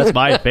smooth. That's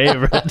my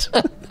favorite.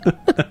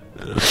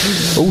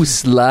 Oh,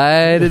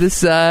 slide it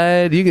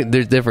aside.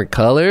 There's different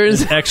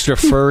colors. Extra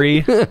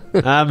furry.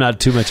 I'm not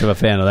too much of a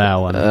fan of that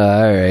one.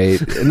 All right.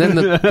 And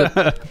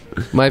then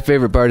my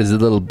favorite part is the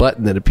little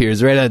button that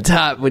appears right on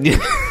top when you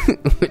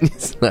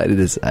slide it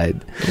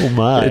aside. Oh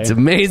my. It's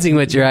amazing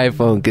what your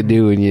iPhone can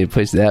do when you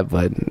push that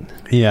button.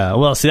 Yeah,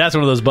 well, see, that's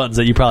one of those buttons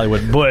that you probably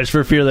wouldn't push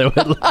for fear they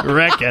would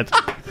wreck it.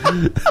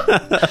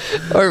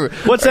 Or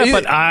What's that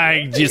button?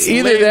 I just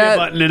either leave that- the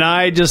button, and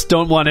I just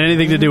don't want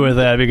anything to do with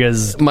that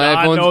because My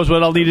God iPhone's- knows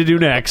what I'll need to do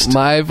next.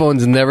 My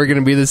iPhone's never going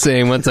to be the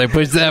same once I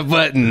push that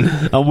button.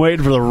 I'm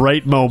waiting for the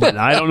right moment.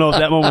 I don't know if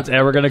that moment's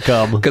ever going to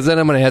come. Because then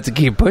I'm going to have to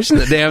keep pushing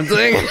the damn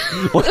thing.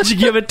 Once you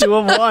give it to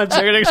them once,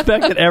 they're going to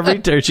expect it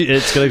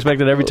it's going to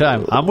expect it every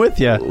time. I'm with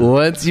you.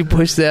 Once you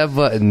push that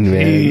button,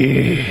 man.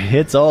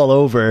 It's all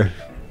over.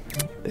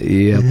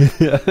 Yep.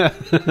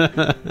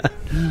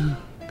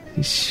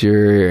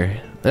 Sure.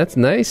 That's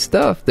nice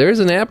stuff. There's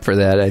an app for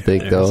that, I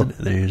think, though.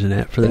 There's an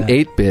app for An that.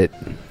 8-bit.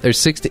 There's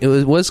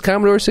 16. Was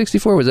Commodore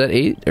 64? Was that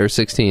 8 or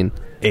 16?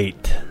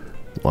 8.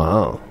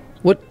 Wow.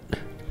 What?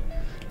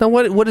 Now,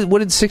 what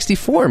did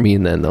 64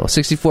 mean then, though?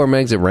 64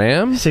 megs of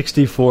RAM?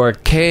 64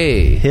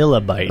 K.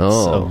 kilobytes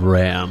Oh. of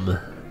RAM.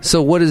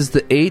 So what is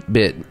the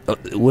 8-bit?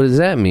 What does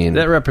that mean?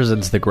 That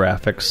represents the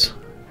graphics.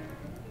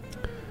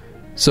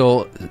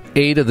 So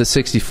 8 of the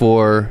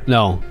 64.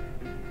 No.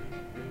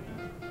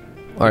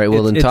 All right,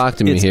 well, then talk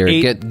to me it's here.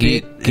 8-bit,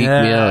 Geek me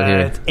out here.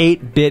 It's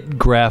 8-bit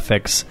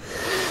graphics.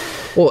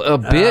 Well,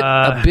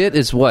 a bit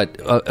is what?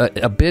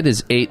 A bit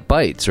is 8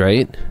 bytes,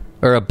 right?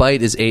 Or a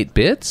byte is 8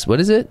 bits? What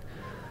is it?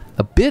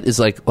 A bit is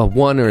like a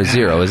 1 or a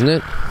 0, isn't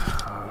it?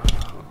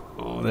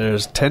 Oh,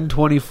 there's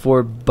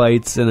 1024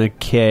 bytes in a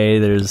K.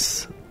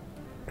 There's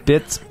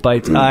bits,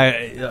 bytes.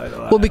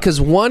 Well,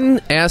 because one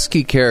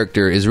ASCII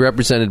character is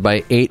represented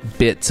by 8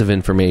 bits of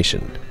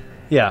information.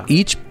 Yeah.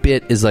 Each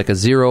bit is like a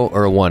 0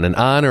 or a 1, an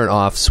on or an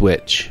off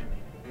switch,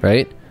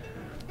 right?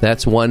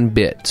 That's 1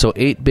 bit. So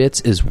 8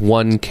 bits is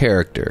 1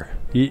 character.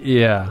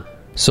 Yeah.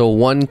 So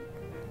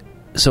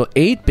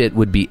 8-bit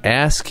would be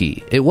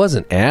ASCII. It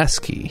wasn't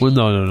ASCII. Well,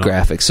 no.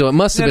 Graphics. So it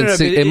must have No, been.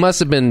 no, no, It must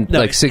have been no,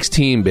 like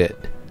 16-bit.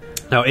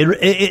 No,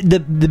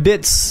 the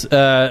bits.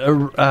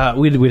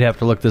 We'd have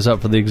to look this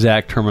up for the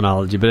exact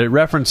terminology, but it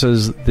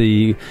references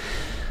the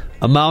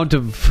amount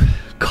of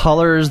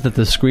colors that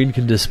the screen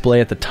can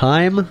display at a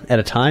time.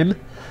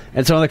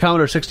 And so on the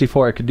Commodore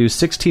 64, it could do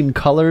 16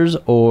 colors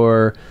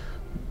or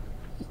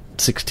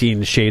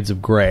 16 shades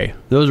of gray.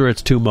 Those are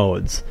its 2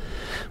 modes.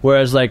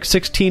 Whereas like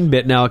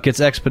 16-bit now, it gets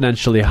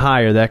exponentially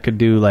higher. That could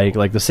do like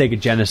the Sega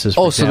Genesis.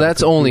 For Oh, example, so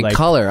that's could do, only like-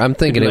 color. I'm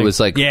thinking could do, it was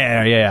like.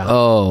 yeah.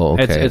 Oh,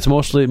 okay. It's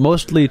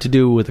mostly to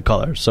do with the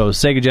colors. So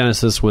Sega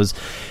Genesis was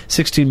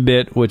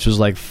 16-bit, which was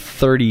like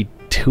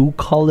 32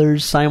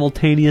 colors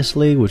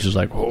simultaneously, which is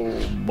like, oh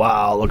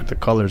wow, look at the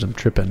colors, I'm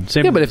tripping.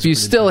 Same Yeah, with but the if you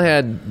Super still Nintendo.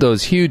 had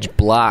those huge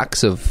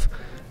blocks of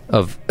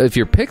if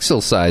your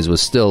pixel size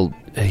was still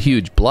a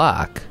huge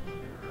block,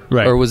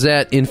 right, or was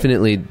that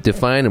infinitely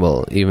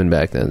definable even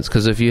back then?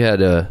 Because if you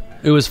had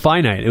it was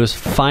finite. It was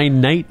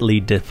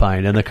finitely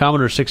defined, and the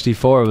Commodore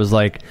 64 was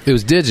like, it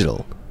was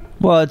digital.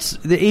 well, it's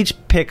each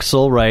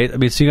pixel, right? I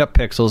mean, so you got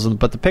pixels,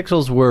 but the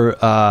pixels were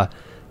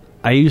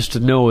I used to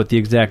know what the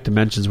exact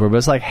dimensions were, but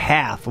it's like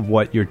half of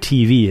what your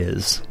TV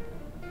is.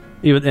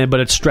 But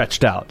it's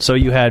stretched out, so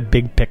you had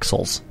big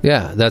pixels.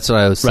 Yeah, that's what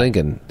I was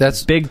thinking.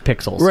 That's big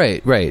pixels.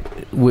 Right.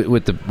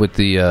 With the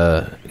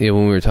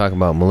when we were talking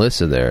about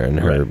Melissa there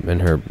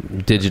and her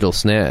digital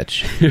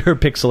snatch, her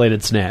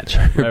pixelated snatch.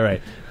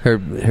 Right.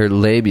 Her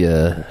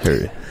labia,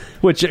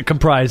 which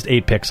comprised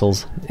 8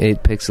 pixels.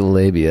 8 pixel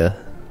labia.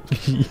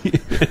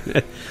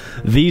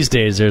 These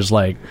days, there's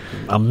like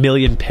 1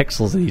 million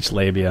pixels in each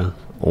labia.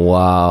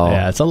 Wow.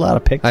 Yeah, it's a lot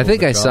of pixels. I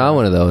think I saw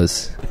one of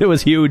those. It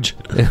was huge.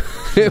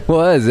 It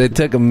was. It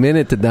took a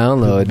minute to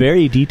download.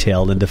 Very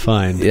detailed and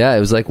defined. Yeah,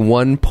 it was like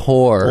one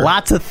pore.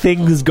 Lots of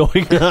things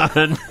going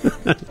on.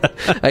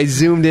 I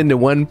zoomed into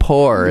one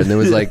pore, and there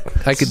was like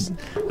I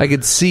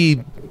could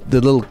see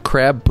the little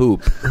crab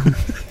poop.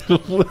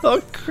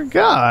 Oh,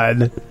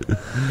 God.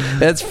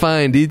 That's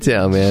fine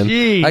detail, man.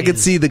 Jeez. I could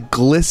see the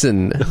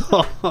glisten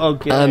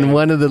on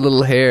one of the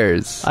little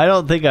hairs. I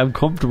don't think I'm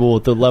comfortable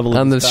with the level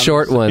on of the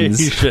short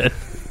ones.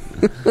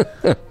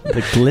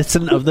 The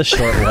glisten of the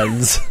short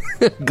ones.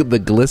 The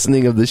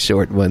glistening of the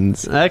short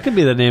ones. That could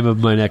be the name of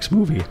my next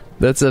movie.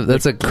 That's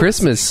a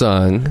Christmas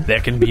song.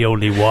 There can be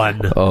only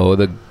one. Oh,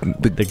 the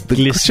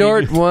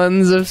short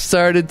ones have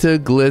started to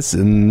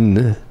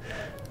glisten.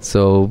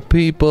 So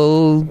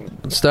people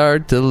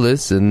start to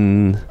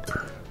listen.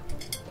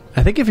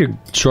 I think if your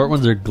short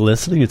ones are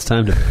glistening, it's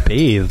time to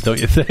bathe, don't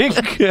you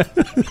think? Either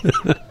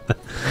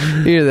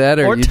that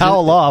or you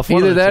towel off.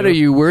 Either that or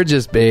you were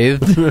just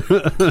bathed.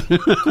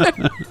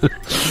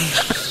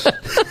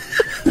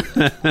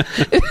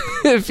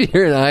 If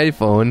you're an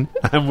iPhone.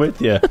 I'm with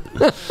you.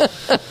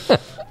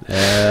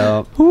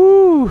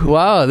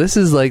 Wow, this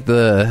is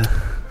the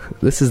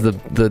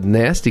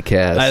nasty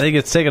cast. I think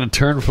it's taking a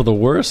turn for the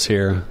worse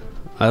here.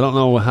 I don't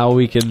know how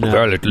we can...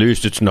 Well, at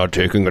least it's not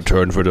taking a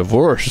turn for the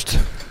worst.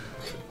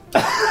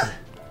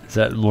 Is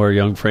that more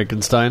Young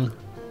Frankenstein?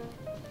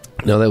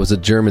 No, that was a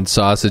German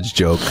sausage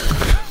joke.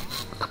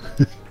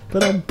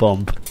 But I'm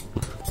bummed.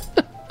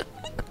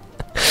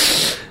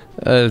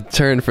 A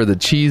turn for the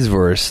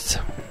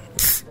cheesewurst.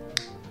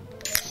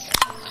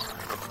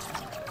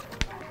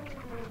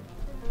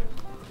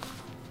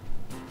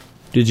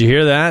 Did you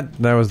hear that?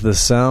 That was the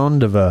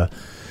sound of a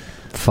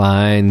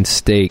fine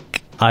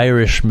steak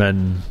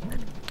Irishman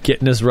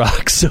getting his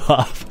rocks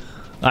off.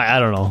 I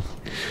don't know.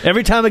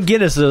 Every time a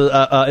Guinness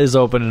is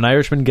open, an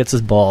Irishman gets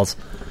his balls.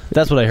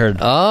 That's what I heard.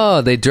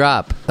 Oh, they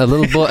drop a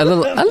little boy. A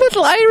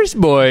little Irish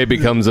boy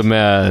becomes a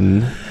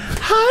man.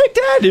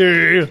 Hi,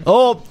 Daddy.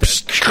 Oh,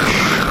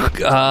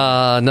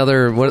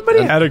 another.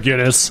 Somebody had a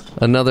Guinness.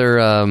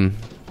 Another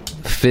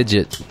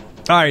fidget.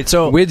 All right,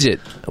 so widget.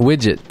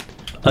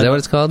 Is that what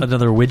it's called?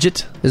 Another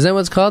widget. Is that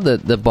what it's called?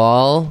 The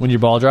ball when your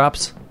ball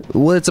drops.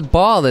 Well, it's a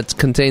ball that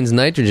contains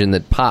nitrogen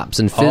that pops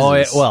and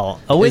fizzes. Oh,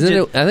 well, a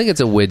widget. I think it's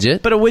a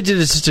widget. But a widget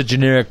is just a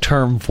generic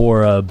term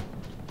for a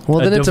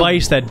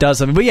device that does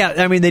something. But yeah,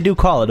 I mean, they do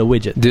call it a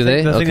widget. Do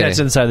they? The thing that's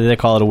inside, they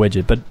call it a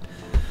widget. But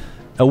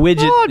a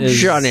widget is...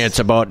 Johnny, it's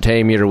about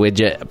time your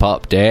widget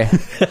popped, eh?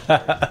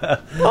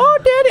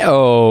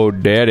 Oh,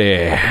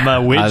 Daddy. My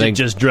widget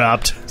just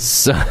dropped.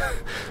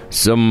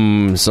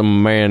 Some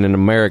man in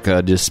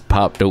America just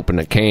popped open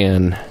a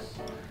can.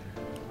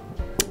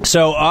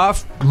 So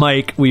off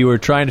mic, we were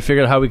trying to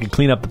figure out how we could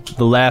clean up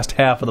the last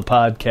half of the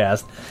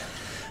podcast,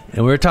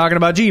 and we were talking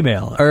about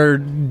Gmail or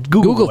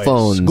Google Voice.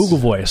 Phones, Google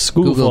Voice,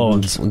 Google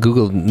Phones, not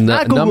Google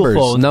numbers,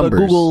 phones, numbers.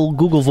 But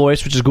Google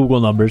Voice, which is Google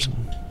Numbers.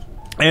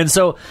 And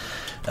so,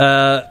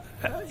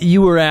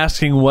 you were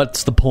asking,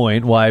 what's the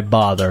point? Why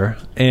bother?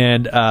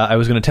 And I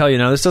was going to tell you,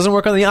 now this doesn't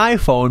work on the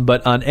iPhone,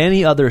 but on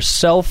any other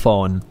cell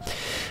phone.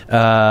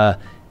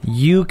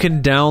 You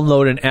can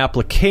download an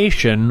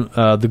application,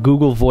 the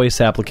Google Voice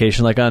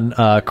application, like on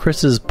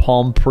Chris's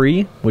Palm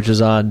Pre, which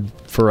is on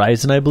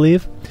Verizon, I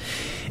believe.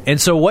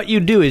 And so what you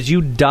do is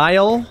you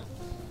dial...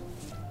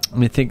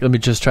 Let me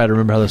just try to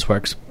remember how this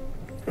works.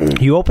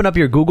 You open up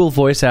your Google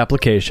Voice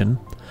application,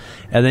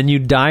 and then you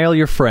dial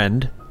your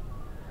friend,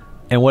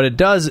 and what it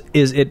does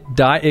is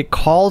it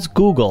calls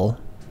Google,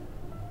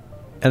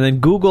 and then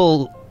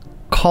Google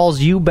calls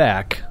you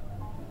back,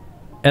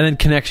 and then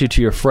connects you to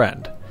your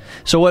friend.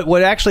 So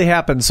what actually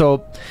happens,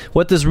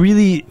 what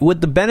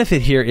the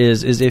benefit here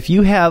is if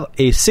you have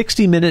a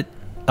 60-minute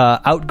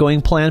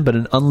outgoing plan but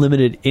an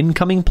unlimited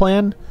incoming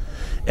plan,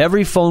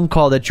 every phone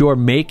call that you're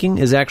making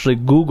is actually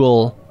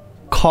Google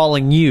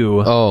calling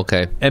you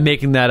and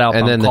making that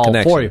outbound call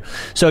for you.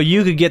 So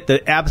you could get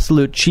the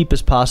absolute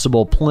cheapest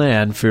possible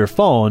plan for your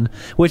phone,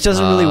 which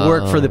doesn't really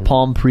work for the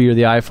Palm Pre or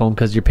the iPhone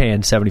because you're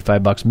paying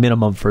 $75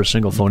 minimum for a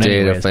single phone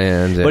anyways.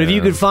 But if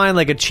you could find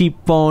like a cheap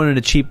phone and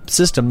a cheap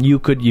system, you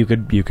could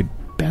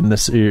bend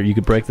this, or you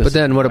could break this. But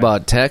then what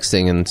about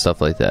texting and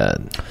stuff like that?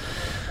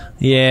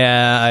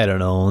 Yeah, I don't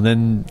know.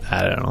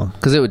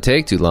 Because it would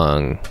take too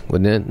long,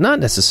 wouldn't it? Not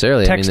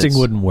necessarily. Texting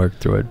wouldn't work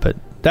through it, but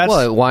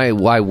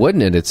why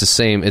wouldn't it? It's the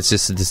same. It's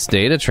just this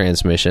data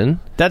transmission.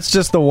 That's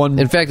just the one.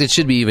 In fact, it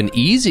should be even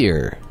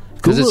easier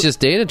because it's just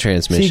data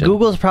transmission. See,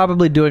 Google's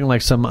probably doing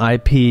like some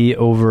IP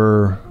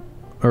over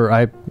or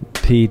I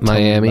pee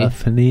Miami.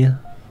 telephony.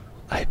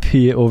 I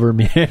pee over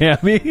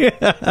Miami.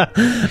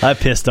 I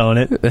pissed on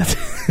it.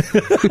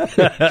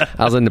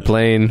 I was in the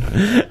plane.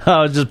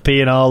 I was just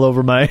peeing all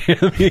over Miami.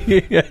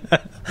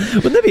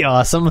 Wouldn't that be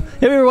awesome?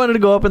 Have you ever wanted to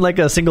go up in like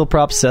a single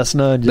prop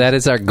Cessna? And just That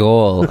is our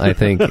goal, I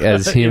think,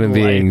 as human life.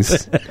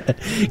 beings.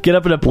 get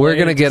up in a plane. We're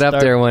gonna get up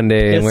there one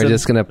day, and we're pissing.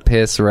 just gonna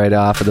piss right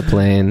off of the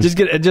plane.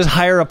 Just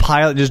hire a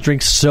pilot and just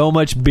drink so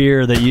much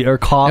beer that you or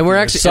coffee And we're or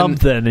actually-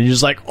 something, and you're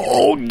just like,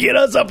 oh, get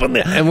us up in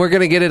there. And we're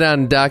gonna get it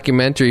on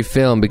documentary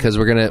film because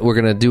we're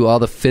gonna do all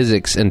the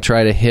physics and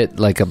try to hit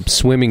like a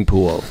swimming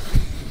pool,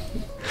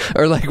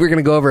 or like we're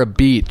gonna go over a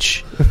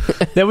beach.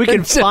 Then we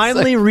can It's just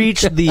finally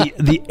reach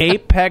the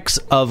apex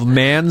of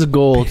man's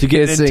goal to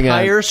get an Pissing on-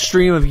 entire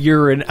stream of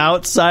urine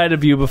outside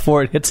of you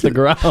before it hits the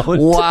ground.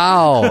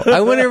 Wow!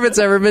 I wonder if it's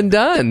ever been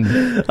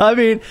done. I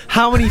mean,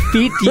 how many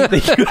feet do you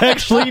think you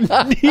actually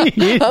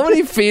need? How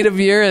many feet of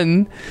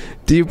urine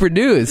do you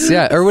produce?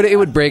 Yeah, or it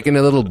would break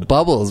into little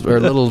bubbles or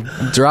little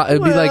drop.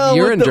 It'd be like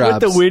urine with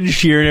drops. with the wind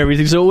shear and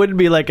everything, so it wouldn't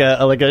be like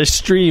a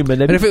stream.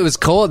 And And if it was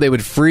cold, they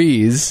would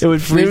freeze. It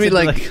would freeze It'd be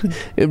into like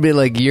it'd be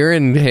like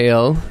urine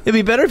hail. it'd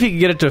be better if you could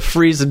get it to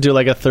freeze into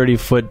like a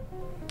 30-foot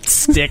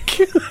stick.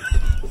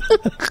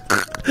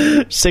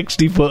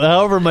 60 foot,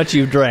 however much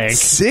you drank.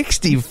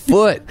 60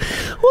 foot.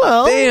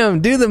 Well,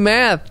 Damn, do the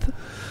math.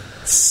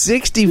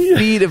 60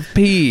 feet of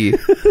pee.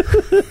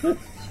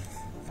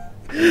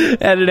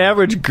 at an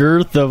average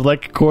girth of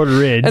like a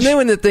quarter inch. And then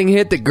when the thing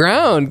hit the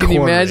ground, can you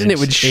Quarter imagine it inch,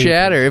 would 8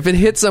 shatter? If it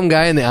hit some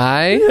guy in the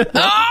eye. Oh,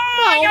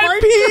 I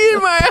got pee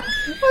in my eye.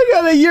 I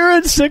got a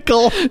urine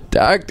sickle.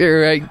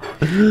 Doctor, I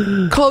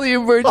call the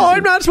emergency. Oh,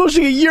 I'm not supposed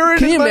to get urine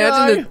Can in you my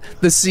imagine eye.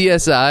 the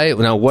CSI?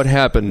 Now, what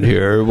happened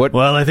here? What?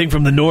 Well, I think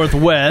from the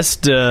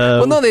northwest.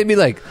 Well, no, they'd be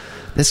like,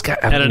 this guy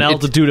At an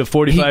altitude of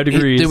 45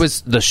 degrees. It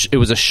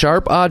was a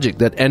sharp object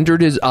that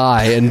entered his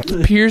eye and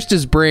pierced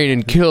his brain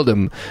and killed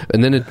him.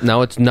 And then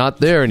now it's not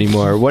there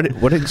anymore.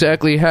 What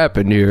exactly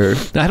happened here?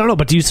 I don't know,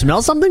 but do you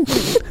smell something?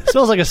 It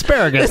smells like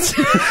asparagus.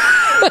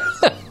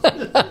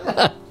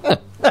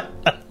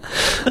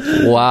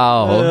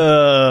 Wow.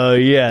 Oh,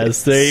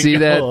 yes. There you See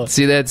go. that?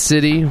 See that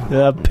city?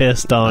 I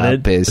pissed on I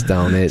it. pissed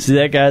on it. See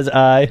that guy's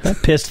eye? I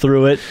pissed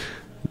through it.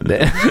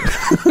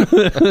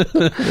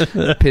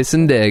 Piss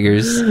and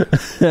daggers.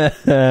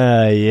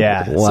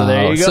 Yeah. Wow. So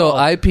there you go.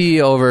 So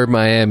IP over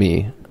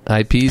Miami.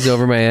 IP's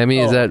over Miami.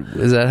 Is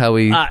that how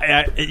we?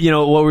 You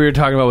know, what we were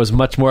talking about was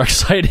much more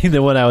exciting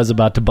than what I was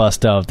about to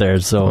bust out there.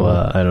 So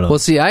I don't know. Well,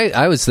 see,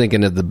 I was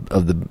thinking of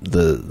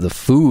the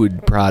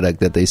food product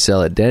that they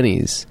sell at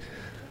Denny's.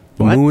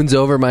 What? Moons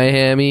over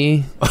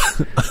Miami.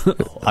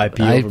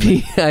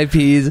 IPs. I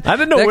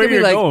didn't know where you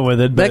were going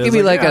with it. But That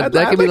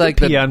could be like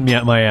pee on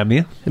Miami.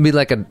 It'd be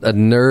like a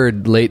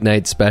nerd late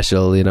night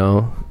special, you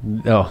know.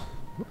 Oh,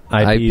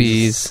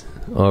 IPs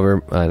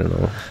over. I don't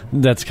know.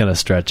 That's kind of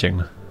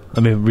stretching. I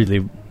mean, really.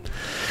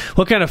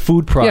 What kind of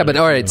food product? Yeah, but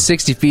all right,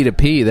 60 feet of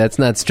pee. That's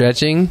not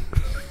stretching.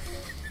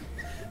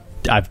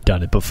 I've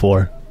done it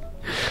before.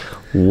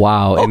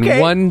 Wow! Okay. In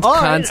one All right,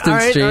 constant all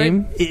right,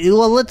 stream. all right.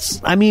 Well, let's.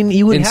 I mean,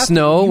 you would In have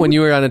snow to, when you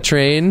were on a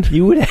train.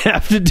 you would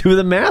have to do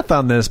the math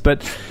on this,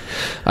 but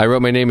I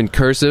wrote my name in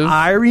cursive.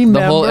 I remember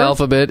the whole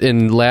alphabet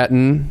in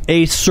Latin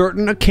a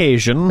certain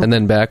occasion and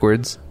then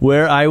backwards.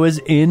 where I was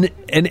in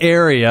an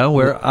area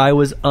where I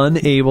was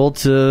unable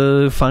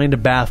to find a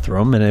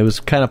bathroom, and it was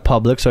kind of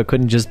public, so I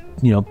couldn't just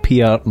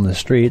pee out in the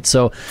street.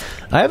 So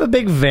I have a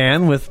big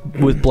van with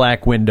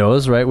black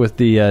windows, right, with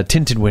the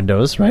tinted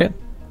windows, right,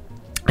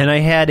 and I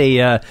had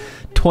a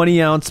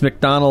 20-ounce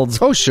McDonald's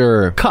Oh,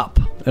 sure. cup,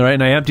 right,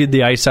 and I emptied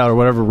the ice out or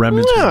whatever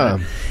remnants. Yeah.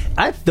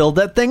 I filled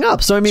that thing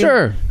up. So I mean,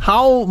 Sure.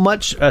 how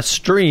much a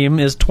stream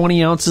is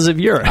 20 ounces of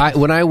urine?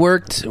 When I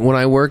worked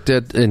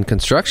in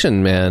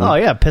construction, man. Oh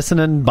yeah,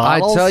 pissing in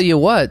bottles. I tell you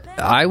what,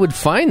 I would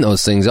find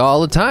those things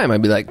all the time.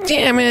 I'd be like,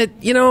 damn it,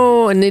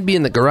 and they'd be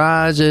in the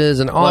garages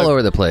and all Like,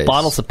 over the place.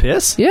 bottles of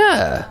piss.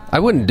 Yeah. I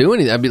wouldn't do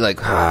anything. I'd be like,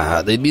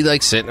 they'd be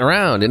like sitting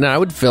around, and I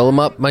would fill them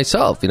up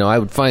myself. I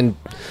would find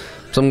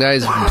some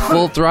guy's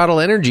full throttle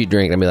energy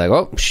drink. I'd be like,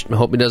 I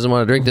hope he doesn't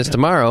want to drink this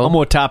tomorrow. I'm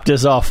gonna top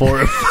this off for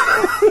him.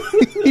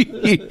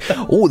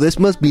 Oh, this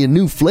must be a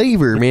new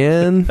flavor,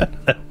 man.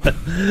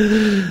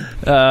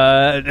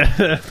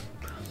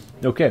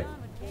 Okay.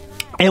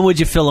 And would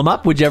you fill them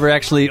up? Would you ever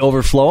actually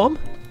overflow them?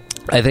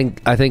 I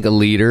think a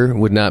liter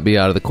would not be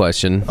out of the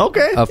question.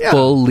 Okay, A yeah.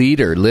 full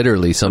liter,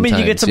 literally. I Sometimes, mean,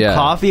 you get some yeah.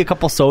 coffee, a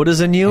couple sodas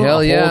in you,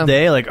 Hell a yeah. whole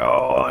day. Like,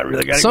 I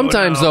really got.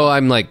 Sometimes though,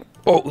 I'm like,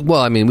 well,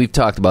 I mean, we've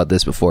talked about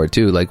this before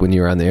too. Like when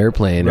you're on the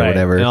airplane or Right.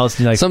 whatever. And all of a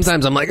sudden you're like,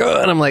 sometimes I'm like,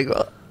 and I'm like,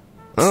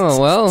 oh,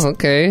 well,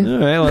 okay, All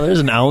right, well, there's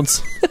an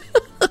ounce,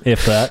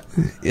 if that.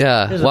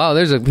 yeah. Wow,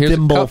 here's a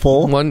thimble cup.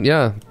 full. One,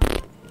 yeah,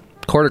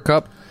 quarter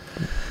cup.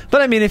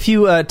 But I mean, if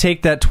you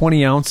take that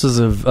 20 ounces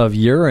of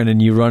urine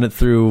and you run it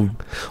through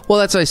Well,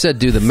 that's why I said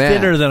do the math.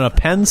 thinner than a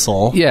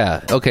pencil,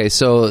 Yeah. Okay.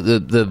 So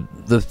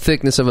the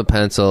thickness of a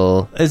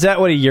pencil. is that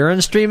what a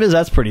urine stream is?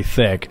 That's pretty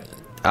thick.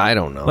 I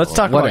don't know. Let's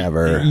talk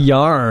whatever. about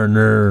yarn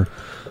or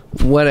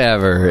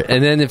whatever.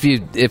 And then if you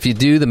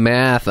do the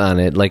math on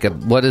it, like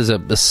what is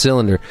a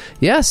cylinder?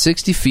 Yeah,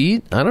 60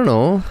 feet. I don't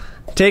know.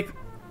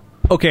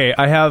 Okay,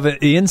 I have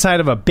the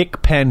inside of a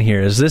Bic pen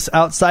here. Is this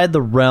outside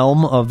the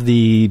realm of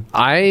the...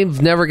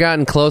 I've never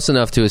gotten close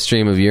enough to a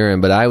stream of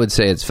urine, but I would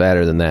say it's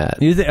fatter than that.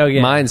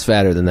 Mine's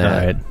fatter than that.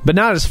 All right. But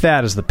not as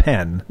fat as the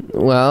pen.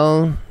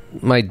 Well,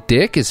 my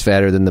dick is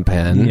fatter than the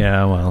pen.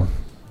 Yeah, well.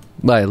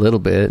 By a little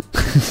bit.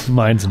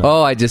 Mine's not.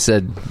 Oh, I just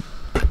said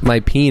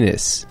my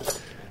penis.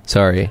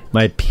 Sorry.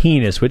 My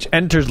penis, which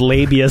enters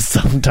labia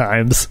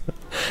sometimes.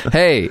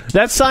 Hey.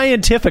 That's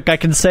scientific. I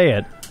can say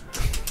it.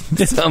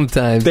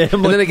 Sometimes.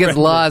 And then it gets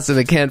lost and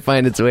it can't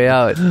find its way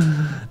out.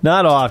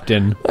 Not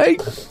often. Hey,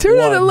 turn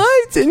on the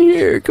lights in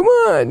here. Come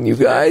on, you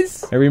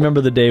guys. I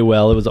remember the day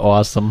well. It was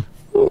awesome.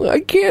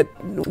 I can't.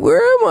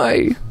 Where am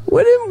I?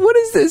 What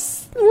is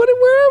this? Where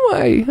am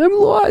I? I'm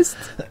lost.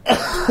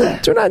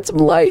 Turn on some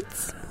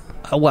lights.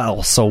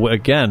 Well, so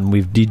again,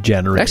 we've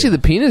degenerated. Actually,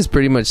 the penis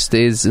pretty much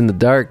stays in the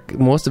dark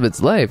most of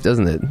its life,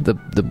 doesn't it?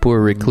 The poor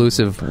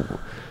reclusive...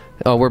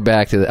 Oh, we're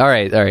back to that. All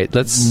right.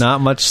 Let's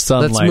not much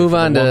sunlight. Let's move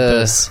on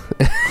to.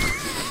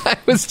 I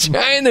was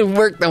trying to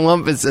work the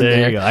Wumpus in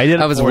there. You go.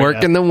 I was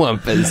working the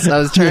Wumpus. I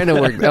was trying to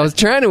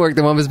work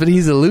the Wumpus, but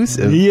he's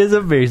elusive.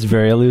 He's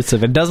very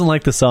elusive and doesn't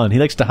like the sun. He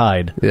likes to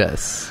hide.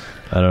 Yes.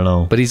 I don't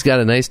know, but he's got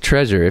a nice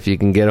treasure if you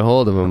can get a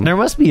hold of him. There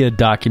must be a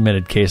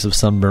documented case of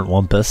sunburnt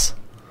Wumpus.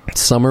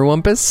 Summer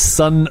Wumpus.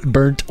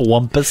 Sunburnt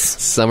Wumpus.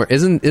 Summer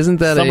isn't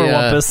that summer a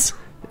Wumpus?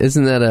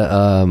 Isn't that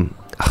a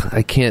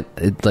I can't.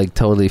 It like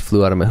totally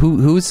flew out of my.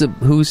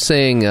 Who's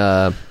saying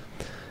that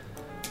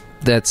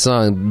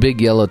song,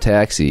 "Big Yellow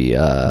Taxi"?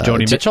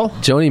 Joni Mitchell.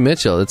 Joni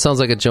Mitchell. It sounds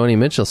like a Joni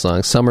Mitchell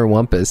song. Summer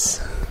Wumpus.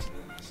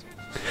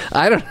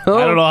 I don't know.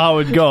 I don't know how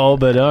it would go,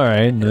 but all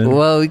right.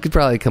 Well, we could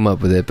probably come up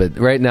with it, but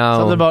right now...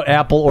 Something about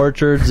apple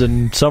orchards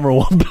and summer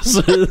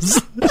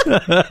wumpuses.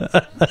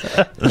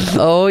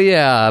 Oh,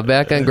 yeah.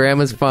 Back on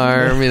Grandma's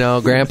farm,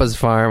 Grandpa's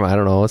farm. I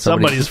don't know.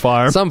 Somebody's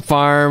farm. Some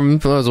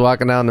farm. I was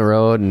walking down the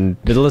road and...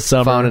 Middle of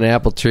summer. Found an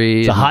apple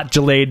tree. It's a hot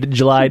July day.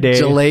 July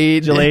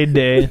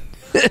day.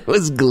 It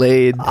was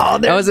Glade.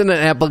 I was in an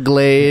apple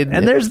glade.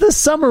 And there's the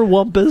summer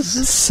wumpus.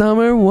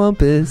 Summer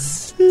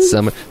wumpus.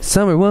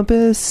 Summer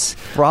wumpus.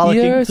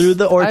 Frolicking through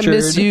the orchard. I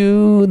miss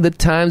you, the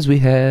times we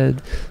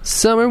had.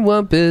 Summer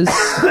wumpus.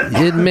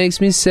 It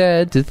makes me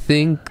sad to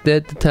think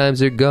that the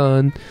times are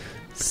gone.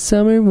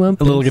 Summer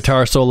wumpus. A little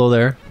guitar solo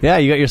there. Yeah,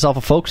 you got yourself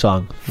a folk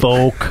song.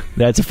 Folk.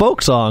 That's a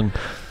folk song.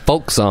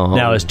 Folk song.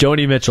 Now, is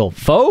Joni Mitchell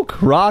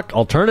folk, rock,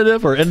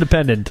 alternative, or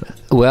independent?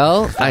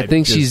 Well, I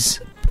think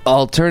she's...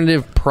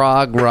 alternative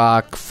prog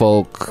rock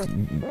folk.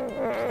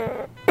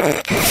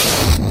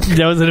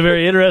 That was a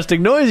very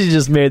interesting noise you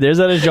just made there. Is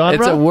that a genre?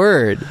 It's a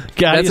word.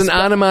 That's an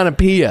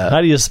onomatopoeia.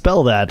 How do you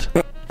spell that?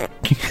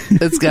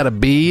 It's got a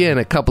B and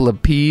a couple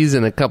of P's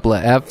and a couple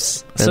of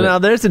F's. So now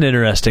there's an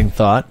interesting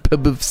thought.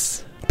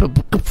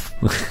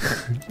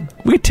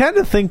 We tend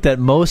to think that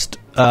most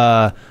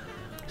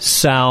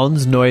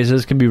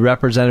noises can be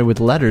represented with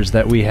letters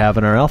that we have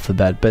in our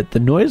alphabet, but the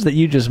noise that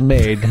you just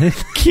made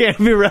can't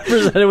be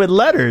represented with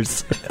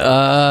letters.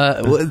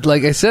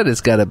 Like I said, it's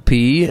got a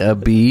P, a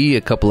B,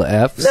 a couple of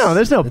F's. No,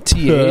 there's no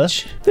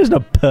TH. There's no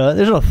P.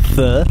 There's no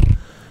th.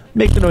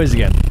 Make the noise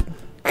again.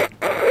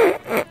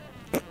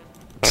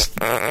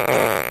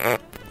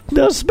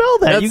 No, spell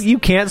that. You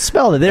can't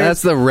spell it.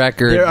 That's the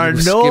record. There are no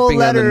skipping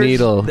letters. On the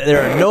needle.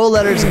 There are no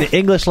letters in the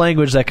English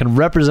language that can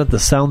represent the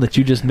sound that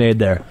you just made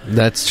there.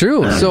 That's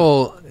true.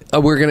 So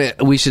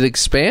we should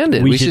expand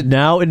it. We should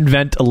now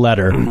invent a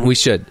letter. We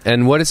should.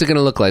 And what is it going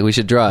to look like? We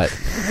should draw it.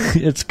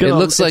 It's going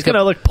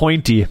to look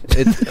pointy.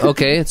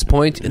 Okay, it's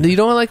pointy. You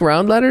don't like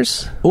round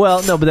letters?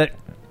 Well, no, but that.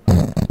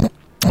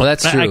 Well,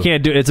 that's true. I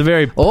can't do it. It's a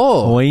very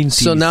pointy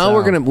so now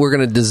sound. we're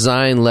gonna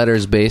design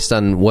letters based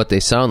on what they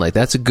sound like.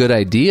 That's a good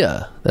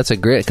idea. That's a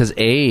great, because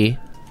A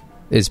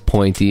is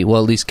pointy.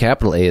 Well, at least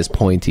capital A is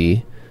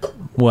pointy.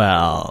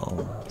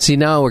 Well, see,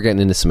 now we're getting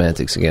into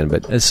semantics again.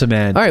 But it's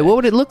semantics. All right, what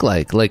would it look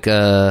like? Like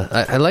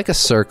I like a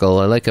circle.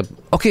 I like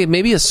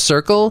maybe a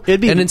circle.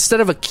 And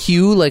instead of a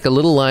Q, like a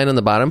little line on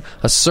the bottom,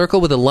 a circle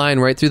with a line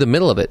right through the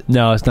middle of it.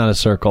 No, it's not a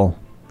circle.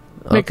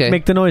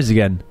 Make the noise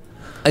again.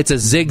 It's a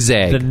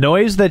zigzag. The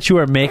noise that you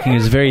are making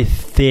is very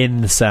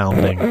thin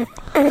sounding.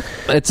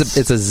 It's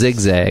a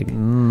zigzag.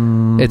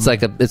 It's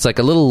like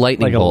a little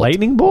lightning bolt. Like a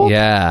lightning bolt?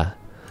 Yeah.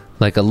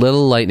 Like a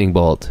little lightning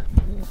bolt.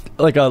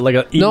 Like a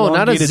No,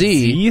 not a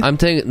Z. I'm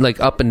taking like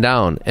up and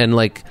down and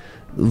like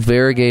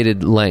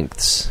variegated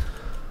lengths.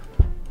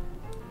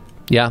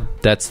 Yeah,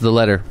 that's the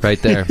letter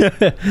right there.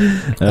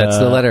 That's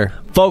the letter.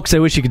 Folks, I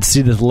wish you could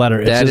see this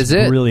letter. It's that is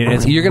it. Brilliant.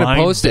 It's you're going to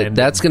post it.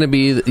 That's going to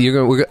be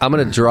I'm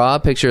going to draw a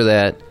picture of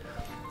that.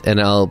 And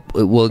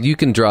you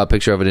can draw a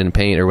picture of it in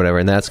paint or whatever,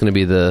 and that's going to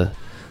be the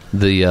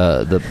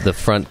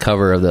front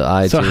cover of the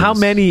iTunes. So how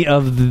many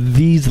of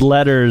these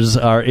letters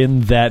are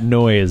in that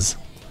noise?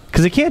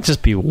 Because it can't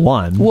just be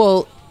one.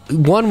 Well,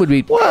 one would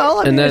be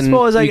and then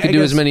you can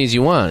do as many as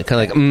you want.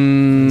 Kind of like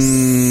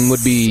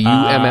would be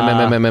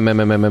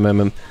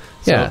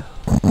Yeah.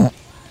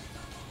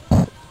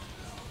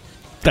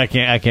 I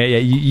can't.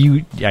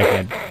 Yeah, I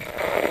can't.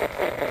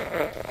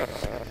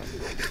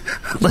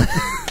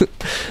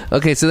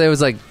 Okay, so there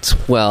was like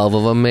 12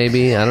 of them,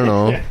 maybe. I don't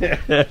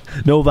know.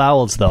 No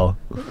vowels, though.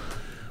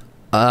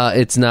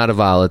 It's not a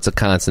vowel. It's a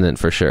consonant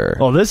for sure.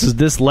 Oh,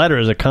 this letter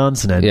is a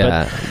consonant.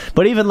 Yeah.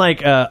 But even like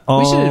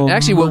We should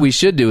actually. What we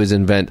should do is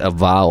invent a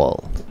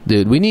vowel,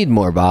 dude. We need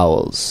more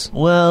vowels.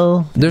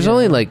 Well, There's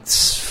only like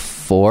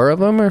 4 of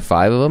them or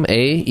 5 of them.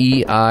 A,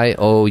 E, I,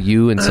 O,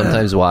 U, and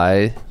sometimes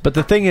Y. but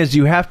the thing is,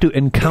 you have to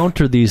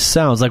encounter these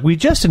sounds. Like we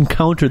just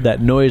encountered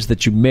that noise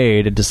that you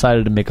made and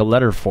decided to make a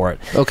letter for it.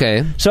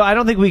 Okay. So I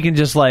don't think we can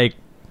just like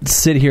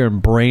sit here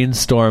and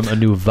brainstorm a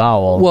new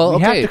vowel. Well,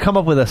 we have to come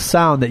up with a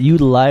sound that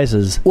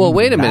utilizes. Well,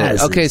 wait a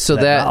minute. Okay, so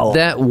vowel.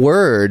 that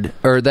word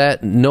or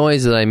that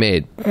noise that I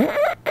made,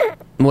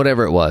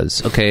 whatever it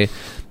was, okay,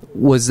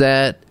 was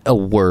that a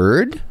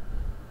word?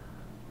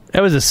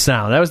 That was a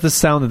sound. That was the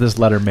sound that this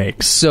letter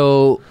makes.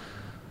 So,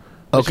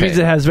 Which okay. means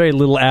it has very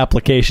little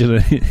application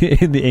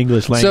in the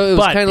English language. So it was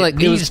but kinda like- it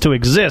needs to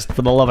exist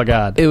for the love of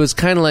God. It was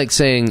kind of like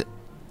saying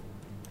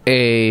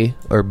A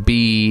or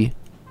B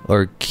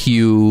or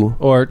Q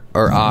Or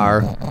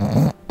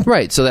R.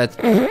 Right, so that's...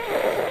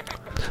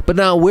 But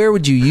now, where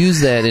would you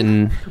use that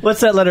in...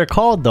 what's that letter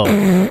called,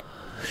 though?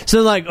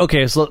 So, like,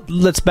 okay, so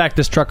let's back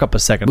this truck up a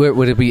second. Where,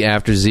 would it be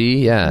after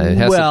Z? Yeah, it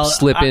has to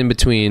slip in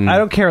between... I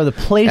don't care the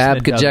placement.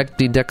 of it.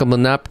 Abjecti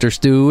decamonopter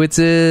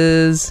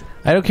stuitzes.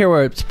 I don't care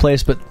where it's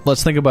placed, but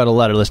let's think about a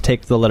letter. Let's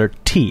take the letter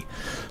T.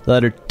 The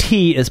letter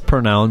T is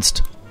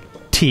pronounced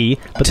T,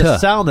 but the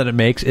sound that it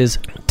makes is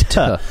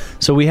T.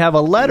 So we have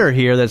a letter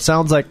here that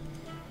sounds like...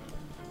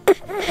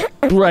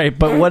 Right,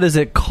 but what is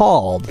it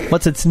called?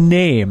 What's its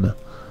name?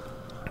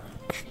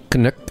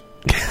 Knuck.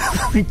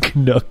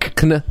 Knook.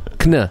 Kn.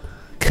 Kn.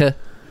 K.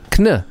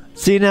 Kn.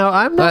 See, now,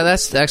 I'm not...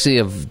 That's actually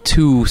of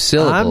 2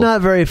 syllables. I'm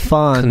not very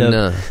fond Kn.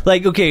 of...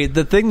 Like, okay,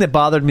 the thing that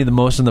bothered me the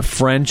most in the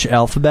French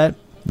alphabet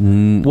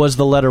was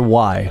the letter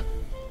Y.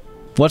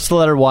 What's the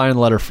letter Y in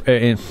the letter...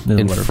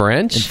 In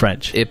French? In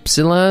French.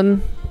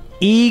 Ypsilon?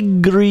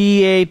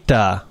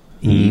 Igrieta.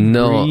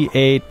 No.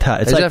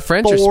 Igrieta. It's Is like that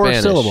French or 4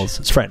 Spanish? syllables.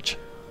 It's French.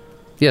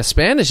 Yeah,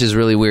 Spanish is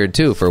really weird,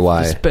 too, for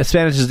Y.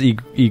 Spanish is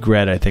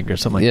egret, I think, or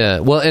something like Yeah,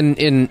 well, in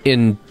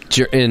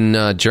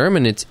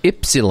German, it's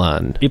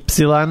Ypsilon. that.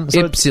 Ypsilon?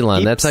 So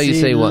Ypsilon, that's how you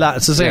say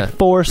what. So it's Yeah. like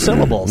 4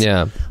 syllables.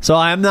 Yeah. So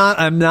I'm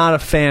not a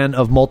fan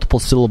of multiple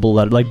syllable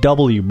letters. Like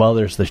W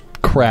bothers the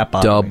crap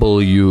out of me.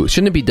 W.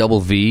 Shouldn't it be double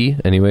V,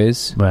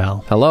 anyways?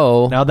 Well,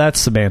 Hello? now that's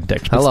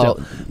semantics. but Hello?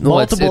 still, No,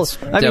 multiple... it's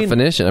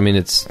definition. I mean,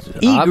 it's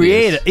Igrieta,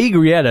 obvious.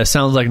 Igrieta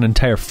sounds like an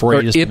entire Or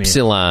phrase to me.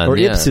 Ypsilon. Or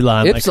yeah.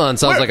 Ypsilon. Ypsilon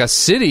sounds like a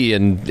city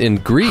in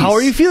Greece. How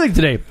are you feeling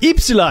today?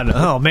 Ypsilon.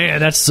 Oh, man,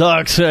 that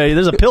sucks.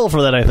 There's a pill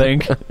for that, I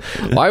think.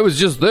 I was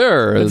just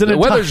there. It's The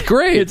weather's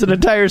great. It's an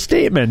entire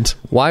statement.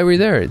 Why were you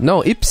there?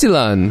 No,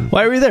 Ypsilon.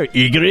 Why are we there?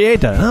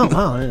 Igrieta. Oh,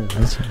 wow. Yeah,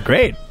 that's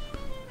great.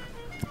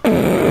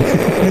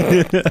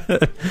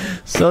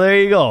 So there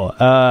you go.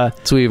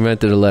 So we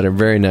invented a letter.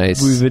 Very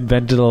nice. We've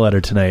invented a letter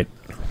tonight.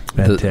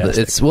 Fantastic.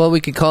 It's well, we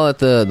could call it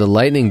the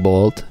lightning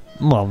bolt.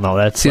 Well, no,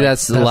 that's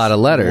that's a lot of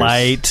letters.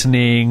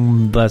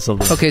 Lightning. That's a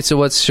Okay, so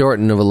what's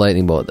shortened of a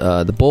lightning bolt?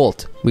 The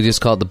bolt. We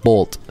just call it the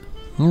bolt.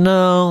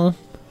 No.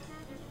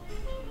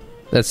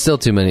 That's still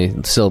too many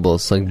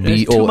syllables. Like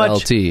There's too much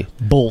B-O-L-T.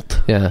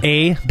 Bolt. Yeah.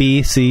 A,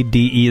 B, C, D,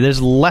 E. There's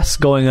less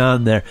going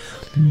on there.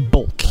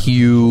 Bolt.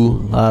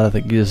 Q.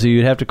 So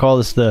you'd have to call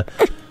this the...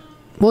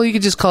 Well, you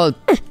could just call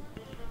it...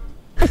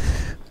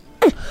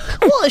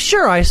 Well,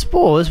 sure, I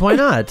suppose. Why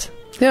not?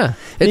 Yeah.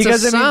 It's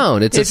Because, a I mean,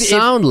 sound. It's a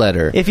sound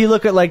letter. If you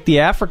look at, like, the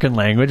African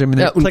language, I mean,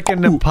 they're Yeah.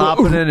 clicking and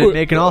popping and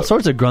making all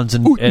sorts of grunts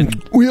and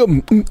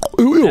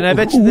I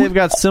bet you they've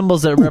got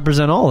symbols that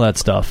represent all that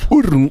stuff.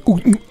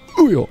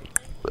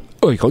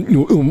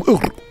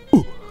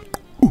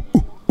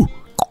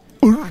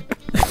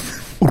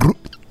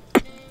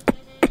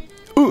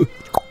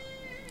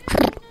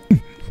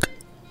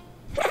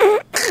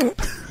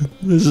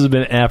 This has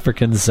been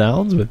African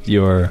Sounds with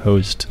your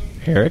host,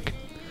 Eric.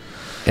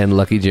 And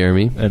Lucky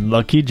Jeremy. And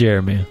Lucky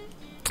Jeremy.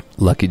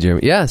 Lucky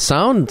Jeremy. Yeah,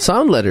 sound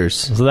letters.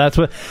 So that's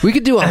what... We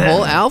could do a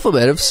whole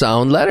alphabet of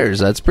sound letters.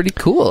 That's pretty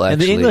cool, actually.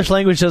 And the English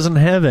language doesn't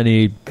have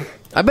any...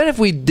 I bet if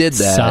we did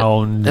that,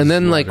 Sound and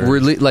then like letters.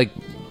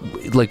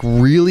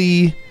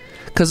 really,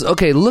 because I'm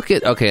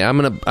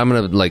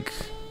gonna like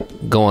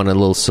go on a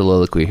little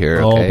soliloquy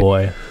here. Okay? Oh,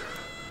 boy.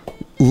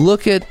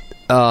 Look at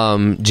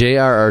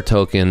J.R.R.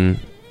 Tolkien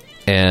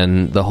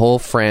and the whole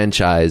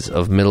franchise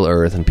of Middle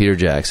Earth and Peter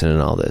Jackson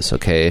and all this.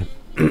 Okay,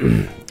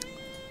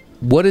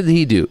 what did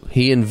he do?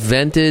 He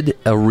invented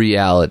a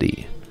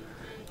reality,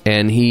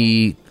 and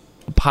he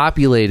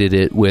populated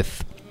it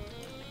with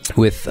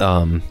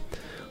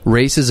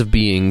races of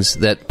beings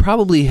that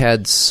probably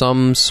had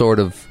some sort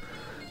of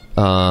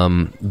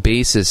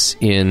basis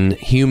in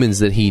humans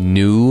that he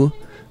knew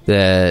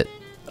that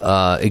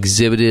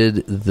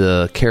exhibited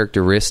the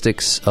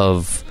characteristics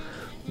of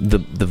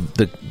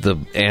the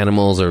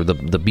animals or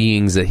the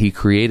beings that he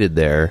created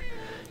there,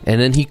 And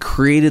then he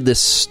created this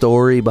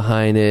story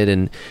behind it,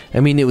 and I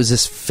mean, it was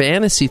this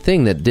fantasy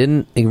thing that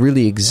didn't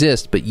really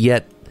exist, but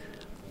yet,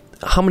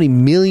 how many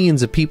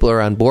millions of people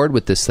are on board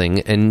with this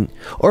thing? And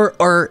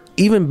or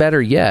even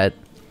better yet,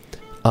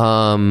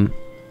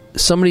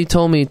 somebody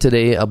told me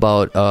today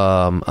about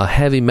a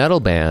heavy metal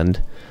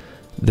band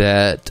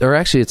that, or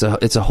actually,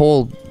 it's a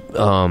whole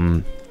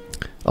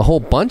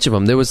bunch of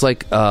them. There was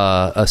like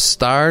a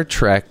Star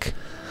Trek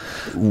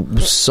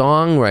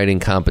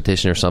songwriting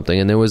competition or something,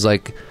 and there was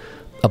like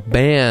a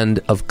band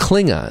of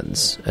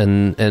Klingons,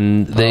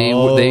 and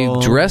they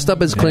dressed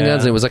up as Klingons,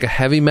 and it was like a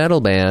heavy metal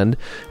band,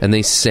 and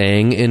they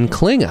sang in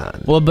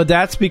Klingon. Well, but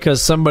that's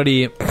because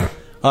somebody...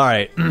 All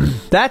right,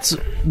 that's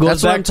what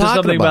back I'm to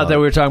something talking about that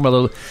we were talking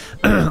about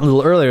a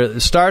little earlier.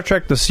 Star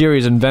Trek, the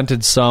series,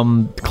 invented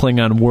some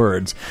Klingon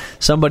words.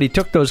 Somebody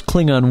took those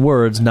Klingon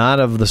words,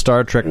 not of the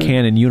Star Trek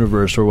canon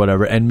universe or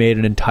whatever, and made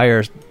an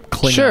entire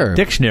Klingon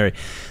dictionary.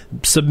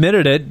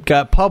 Submitted it,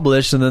 got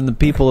published, and then the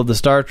people of the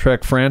Star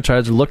Trek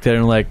franchise looked at it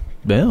and were like,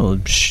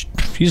 well,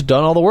 he's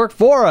done all the work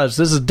for us.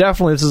 This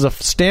is a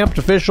stamped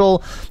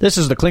official. This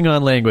is the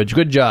Klingon language.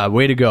 Good job.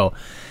 Way to go.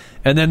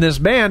 And then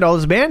all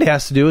this band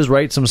has to do is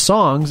write some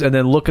songs and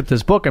then look at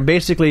this book. And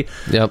basically,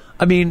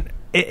 I mean,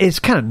 it's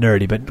kind of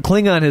nerdy, but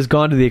Klingon has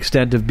gone to the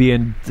extent of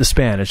being the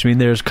Spanish. I mean,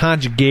 there's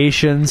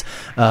conjugations.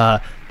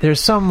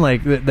 There's some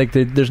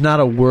there's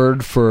not a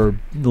word for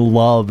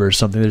love or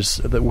something.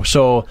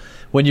 So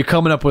when you're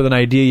coming up with an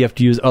idea, you have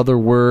to use other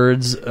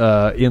words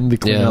in the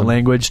Klingon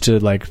language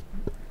to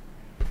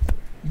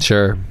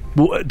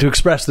to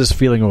express this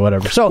feeling or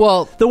whatever.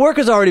 So the work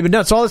has already been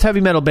done. So all this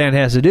heavy metal band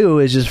has to do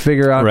is just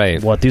figure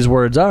out what these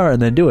words are and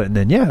then do it. And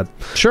then,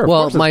 sure.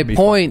 Well, my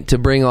point to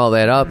bring all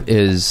that up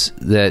is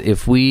that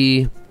if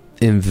we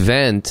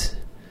invent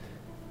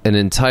an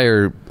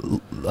entire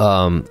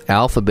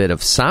alphabet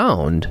of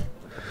sound,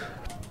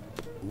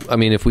 I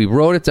mean, if we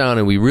wrote it down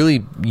and we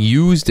really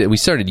used it, we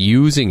started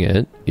using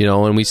it,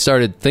 and we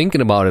started thinking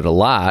about it a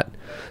lot,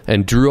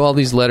 and drew all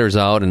these letters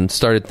out and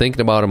started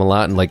thinking about them a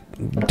lot, and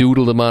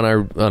doodled them on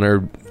our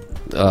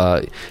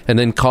and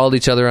then called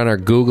each other on our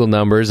Google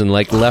numbers and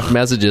left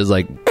messages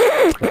and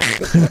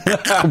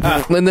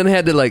then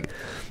had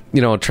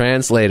to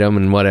translate them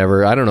and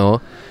whatever. I don't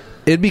know.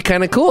 It'd be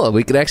kind of cool.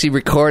 We could actually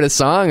record a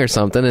song or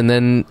something, and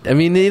then, I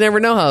mean, you never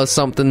know how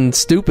something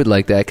stupid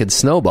like that could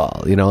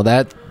snowball.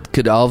 That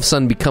could all of a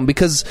sudden become,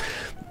 because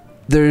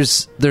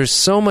there's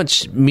so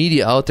much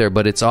media out there,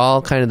 but it's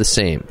all kind of the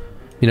same.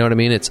 You know what I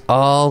mean? It's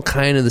all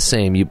kind of the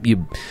same. You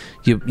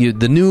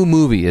the new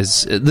movie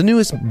is the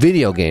newest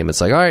video game. It's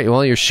like, all right,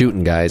 well, you're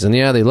shooting guys, and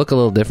they look a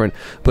little different.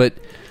 But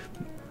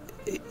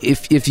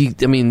if you,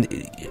 I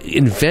mean,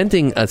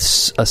 inventing a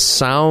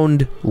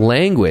sound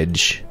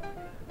language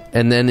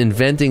and then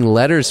inventing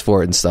letters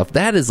for it and stuff,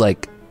 that is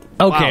like,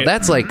 wow,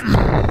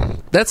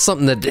 that's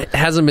something that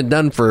hasn't been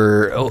done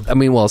for,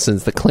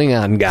 since the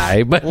Klingon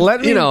guy. But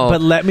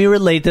let me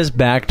relate this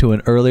back to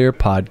an earlier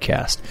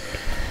podcast.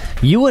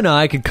 You and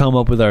I could come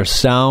up with our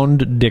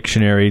sound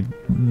dictionary,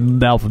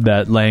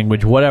 alphabet,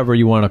 language, whatever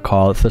you want to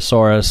call it,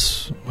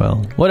 thesaurus,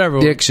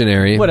 whatever.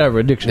 Dictionary.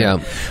 Whatever, dictionary.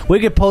 Yeah.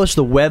 We could post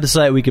the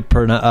website, we could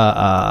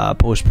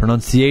post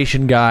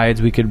pronunciation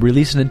guides, we could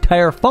release an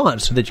entire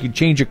font so that you could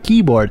change your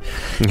keyboard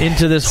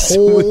into this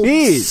whole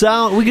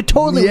sound. We could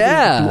totally do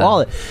all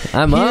it.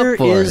 I'm Here up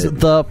for is it.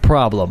 the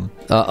problem.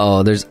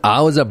 There's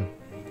always a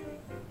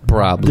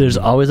problem. There's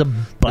always a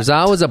There's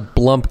always a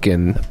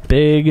blumpkin.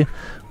 Big,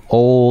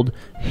 old,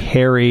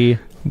 hairy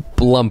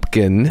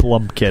blumpkin.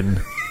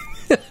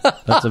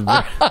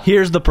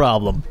 Here's the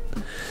problem.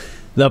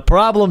 The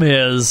problem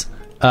is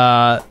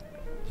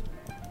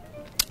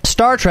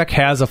Star Trek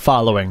has a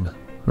following,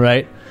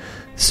 right?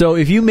 So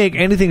if you make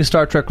anything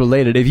Star Trek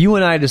related, if you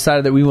and I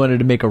decided that we wanted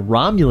to make a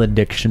Romulan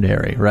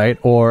dictionary, right,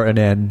 or an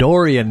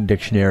Andorian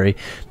dictionary,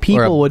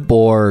 people would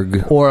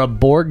Borg or a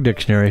Borg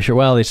dictionary. Sure,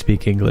 well, they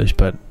speak English,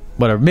 but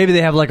whatever. Maybe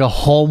they have a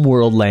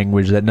homeworld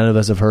language that none of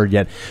us have heard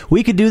yet.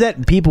 We could do that,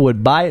 and people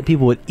would buy it.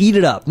 People would eat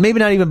it up. Maybe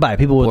not even buy it.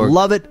 People would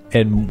love it,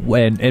 and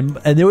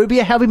there would be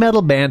a heavy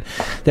metal band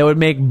that would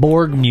make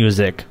Borg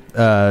music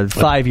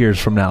 5 years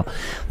from now.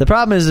 The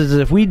problem is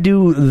if we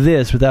do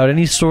this without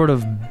any sort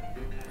of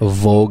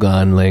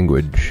Vogon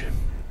language.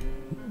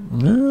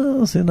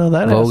 No, see, no,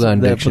 that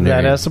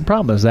has some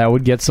problems. That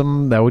would get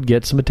some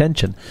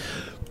attention.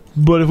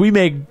 But if we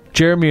make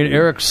Jeremy and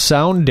Eric's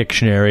sound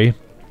dictionary,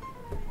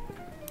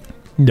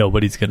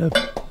 nobody's gonna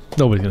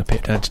pay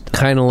attention.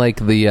 Kind of like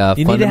the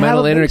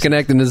Fundamental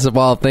Interconnectedness of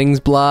All Things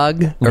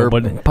blog or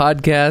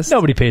podcast.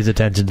 Nobody pays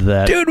attention to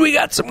that. Dude, we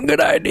got some good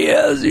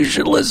ideas. You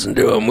should listen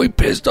to them. We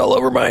pissed all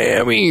over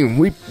Miami.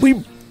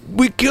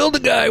 We killed a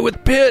guy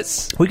with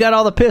piss. We got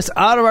all the piss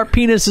out of our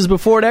penises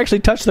before it actually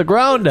touched the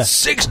ground.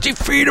 60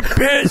 feet of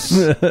piss.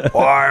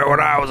 Boy, when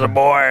I was a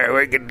boy,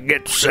 we could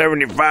get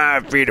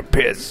 75 feet of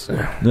piss. All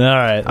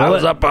right. I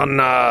was up in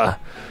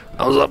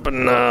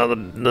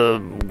the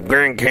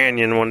Grand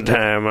Canyon one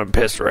time. I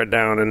pissed right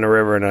down in the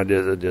river, and I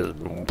just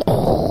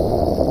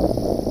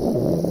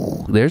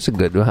there's a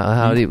good.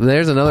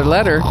 There's another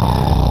letter.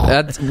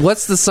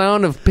 What's the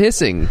sound of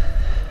pissing?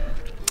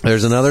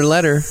 There's another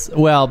letter.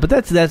 Well, but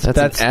that's an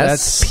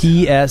S.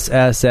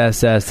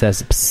 PSSSSS.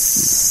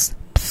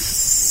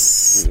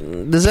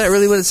 Is that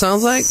really what it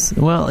sounds like?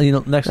 Well,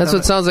 next That's time what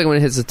it sounds like when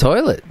it hits the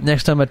tolet.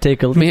 next time I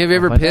take a look. I mean, have you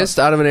ever pissed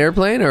out of an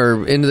airplane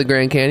or into the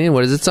Grand Canyon?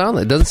 What does it sound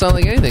like? It doesn't sound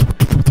like anything.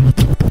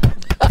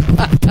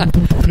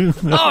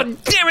 Oh,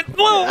 damn it.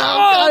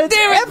 Oh,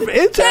 damn it.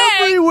 It's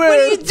everywhere. What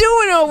are you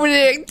doing over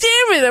there?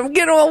 Damn it. I'm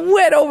getting all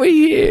wet over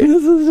here.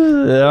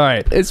 All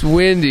right. It's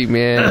windy,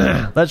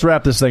 man. Let's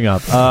wrap this thing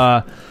up.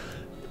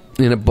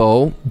 In a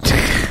bow.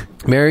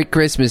 Merry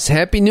Christmas.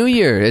 Happy New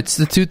Year. It's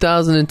the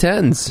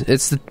 2010s.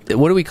 It's the,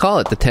 what do we call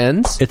it? The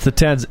 10s? It's the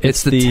 10s.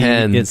 It's the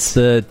 10s. It's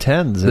the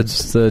 10s.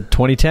 It's the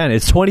 2010.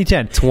 It's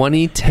 2010.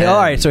 2010. All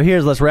right, so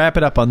let's wrap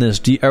it up on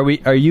this. Are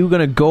you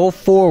going to go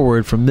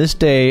forward from this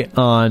day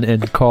on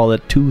and call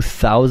it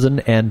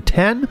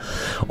 2010,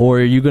 or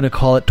are you going to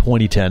call it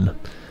 2010?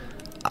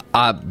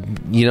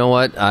 You know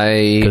what?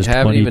 I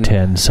haven't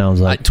 2010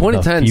 sounds like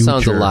 2010 the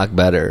sounds a future. lot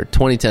better.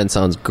 2010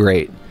 sounds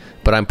great.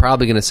 But I'm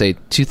probably going to say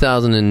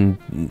 2000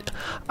 and...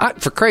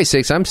 for Christ's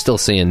sakes, I'm still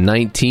saying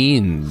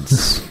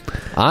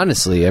 19s.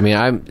 Honestly, I mean,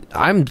 I'm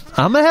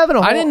having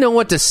a whole... I didn't know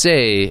what to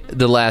say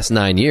the last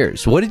 9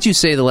 years. What did you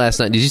say the last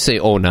 9? Did you say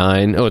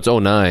 09? Oh, it's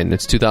 09.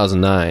 It's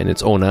 2009.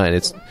 It's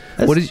 09.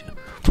 What did you...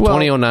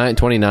 2009,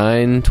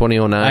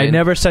 2009. I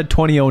never said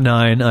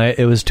 2009.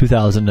 It was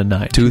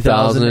 2009.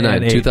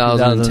 2009.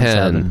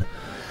 2010.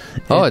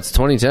 Oh, it's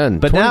 2010.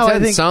 But 2010 now I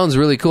think... sounds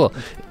really cool.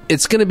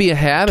 It's going to be a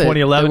habit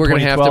 2011, that we're going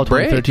to have to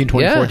break. 2013,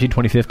 2014,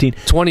 2015.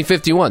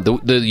 2051,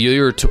 the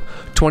year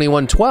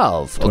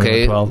 2112,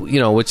 okay?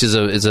 2112. Which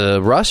is a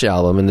Rush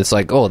album, and it's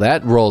like, oh,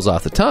 that rolls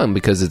off the tongue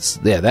because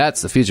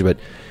that's the future, but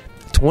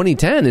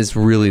 2010 is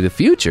really the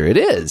future. It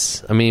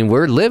is. I mean,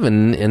 we're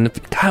living in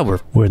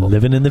we're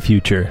living in the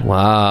future.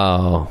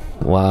 Wow.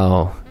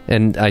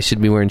 And I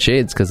should be wearing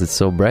shades because it's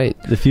so bright.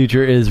 The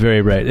future is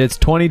very bright. It's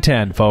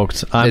 2010,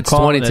 folks. It's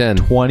 2010.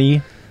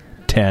 2010.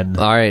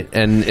 All right,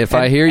 and if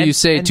I hear you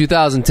say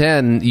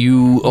 2010,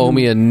 you owe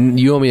me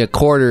a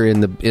quarter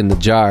in the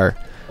jar.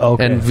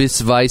 Okay. And vice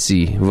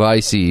versa.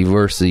 Vice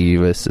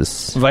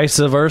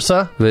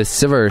versa?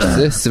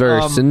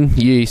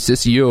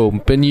 Jesus,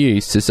 yompen,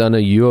 Jesus, on a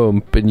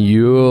yompen,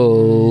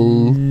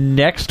 yol.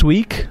 Next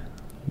week,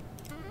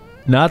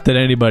 not that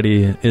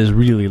anybody is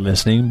really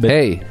listening, but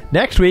hey,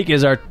 next week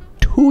is our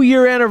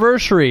 2-year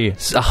anniversary.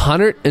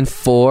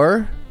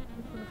 104?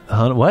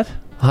 What?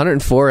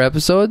 104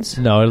 episodes?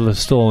 No, it'll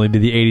still only be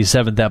the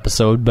 87th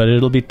episode, but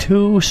it'll be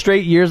 2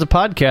 straight years of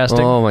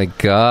podcasting. Oh, my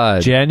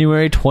God.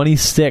 January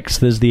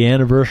 26th is the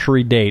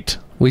anniversary date.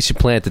 We should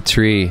plant a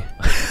tree.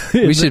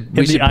 We should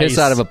piss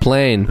out of a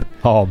plane.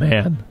 Oh,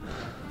 man.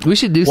 We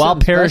should do while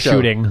something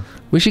parachuting.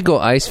 Special. We should go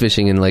ice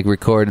fishing and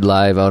record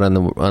live out on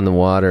the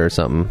water or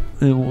something.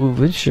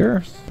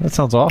 Sure. That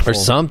sounds awful. Or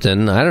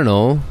something. I don't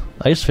know.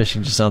 Ice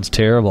fishing just sounds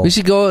terrible. We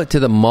should go to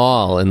the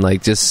mall and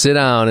just sit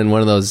down in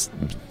one of those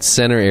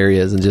center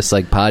areas and just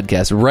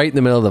podcast right in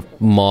the middle of the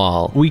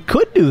mall. We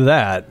could do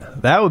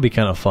that. That would be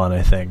kind of fun,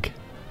 I think.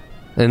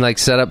 And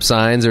set up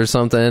signs or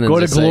something. And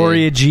go to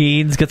Gloria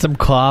Jeans, get some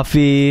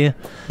coffee.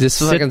 Just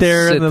sit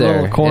there in the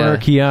little corner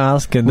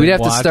kiosk. And we'd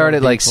have to start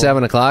at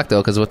 7 o'clock though,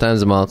 because what time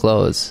does the mall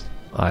close?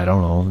 I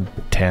don't know,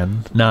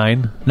 10,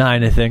 9,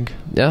 I think.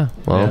 Yeah,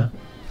 well. Yeah.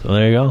 So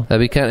there you go.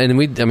 That'd be and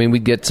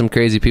we'd get some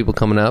crazy people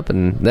coming up,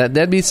 and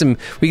that'd be some.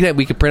 We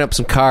could print up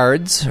some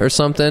cards or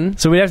something.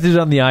 So we'd have to do it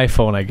on the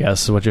iPhone, I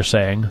guess, is what you're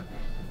saying.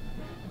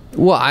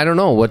 Well, I don't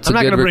know what's a good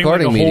recording I'm not going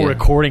to bring media. whole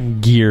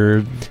recording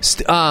gear.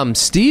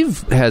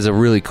 Steve has a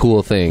really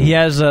cool thing. He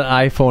has an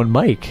iPhone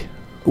mic.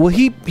 Well,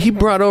 he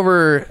brought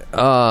over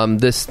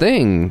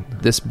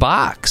this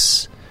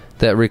box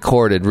that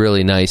recorded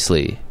really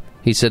nicely.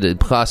 He said it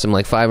cost him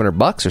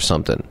 $500 or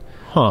something.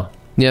 Huh.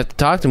 You have to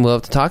talk to him. We'll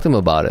have to talk to him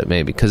about it,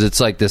 maybe, because it's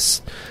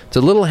this. It's a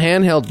little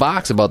handheld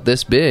box about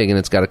this big, and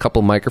it's got a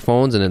couple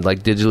microphones, and it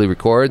digitally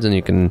records, and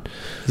you can.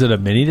 Is it a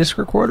mini disc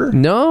recorder?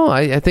 No,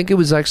 I think it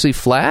was actually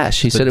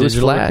flash. He said it was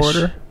flash.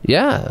 Recorder?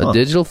 Yeah, a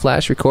digital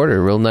flash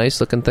recorder, real nice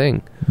looking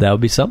thing. That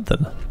would be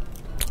something.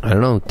 I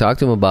don't know. Talk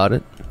to him about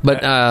it.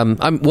 But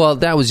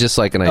that was just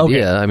an idea.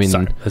 Okay. I mean,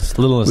 sorry. It's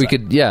a little. We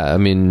could,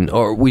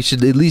 or we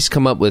should at least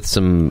come up with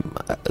something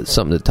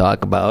to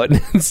talk about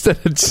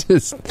instead of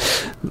just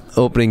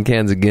opening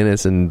cans of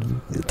Guinness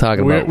and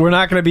talking about. We're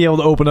not going to be able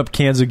to open up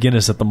cans of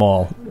Guinness at the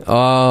mall.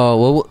 Oh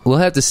well, we'll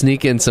have to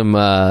sneak in some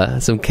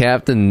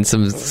Captain,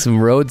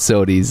 some road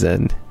sodies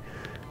and.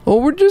 Oh,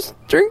 we're just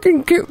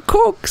drinking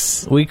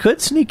Cokes. We could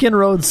sneak in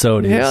road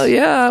sodies. Hell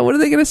yeah! What are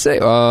they going to say?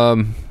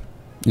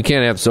 You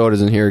can't have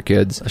sodas in here,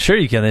 kids. Sure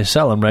you can. They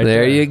sell them right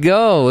there. There you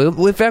go.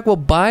 In fact, we'll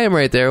buy them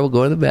right there. We'll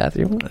go to the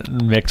bathroom.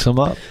 Mix them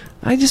up.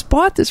 I just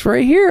bought this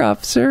right here,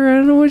 officer. I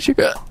don't know what you're...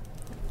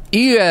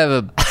 You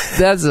have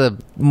that's a...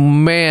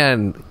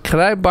 Man, could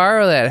I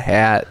borrow that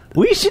hat?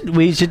 We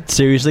should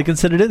seriously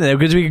consider doing that,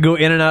 because we could go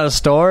in and out of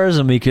stores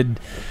and we could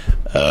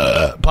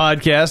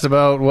podcast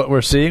about what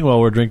we're seeing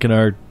while we're drinking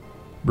our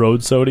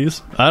road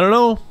sodies. I don't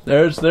know.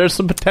 There's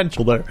some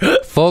potential there.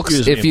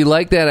 Folks, if you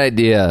like that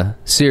idea,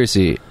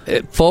 seriously,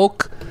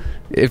 folk,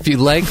 if you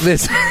like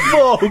this,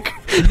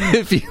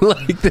 if you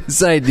like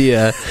this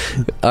idea,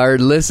 our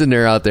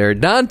listener out there,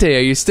 Dante,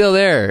 are you still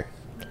there?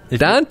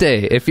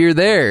 Dante, if you're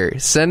there,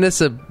 send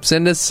us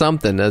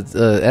something,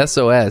 a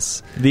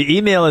SOS. The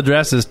email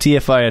address is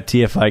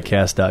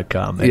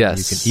tfi@tficast.com. And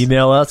yes. you can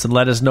email us and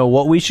let us know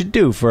what we should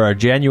do for our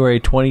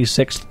January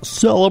 26th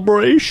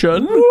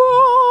celebration.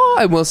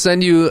 And we'll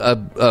send you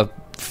a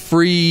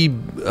free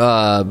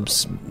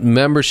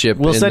membership.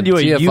 We'll send you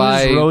a used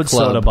road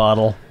soda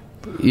bottle.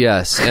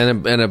 Yes,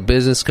 and a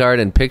business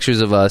card and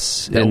pictures of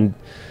us and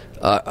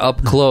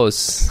up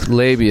close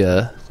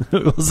labia.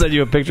 We'll send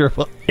you a picture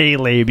of a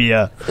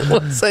labia.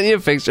 We'll send you a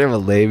picture of a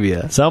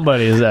labia.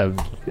 Somebody is a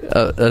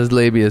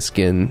labia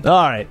skin.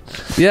 All right.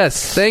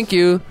 Yes, thank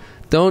you.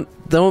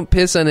 Don't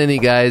piss on any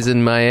guys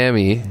in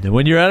Miami.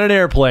 When you're on an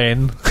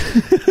airplane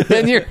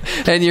and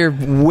you're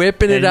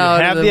whipping it out.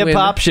 You have the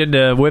option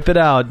to whip it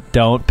out.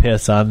 Don't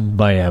piss on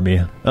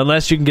Miami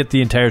unless you can get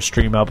the entire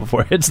stream out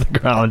before it hits the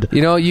ground.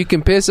 You know, you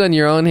can piss on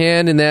your own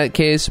hand in that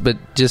case, but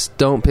just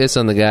don't piss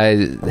on the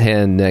guy's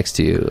hand next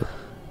to you.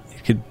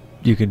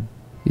 You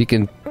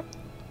can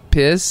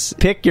piss.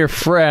 Pick your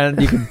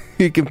friend.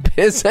 You can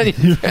piss on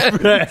your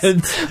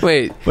friends.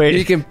 Wait.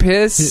 You can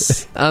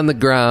piss on the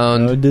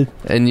ground,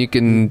 and you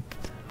can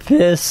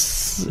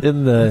piss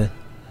in the.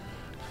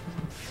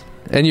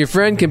 And your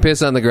friend can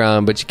piss on the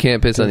ground, but you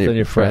can't piss on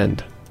your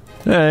friend.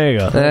 There you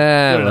go.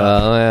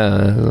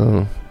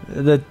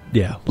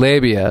 Yeah.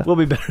 Labia. We'll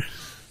be better.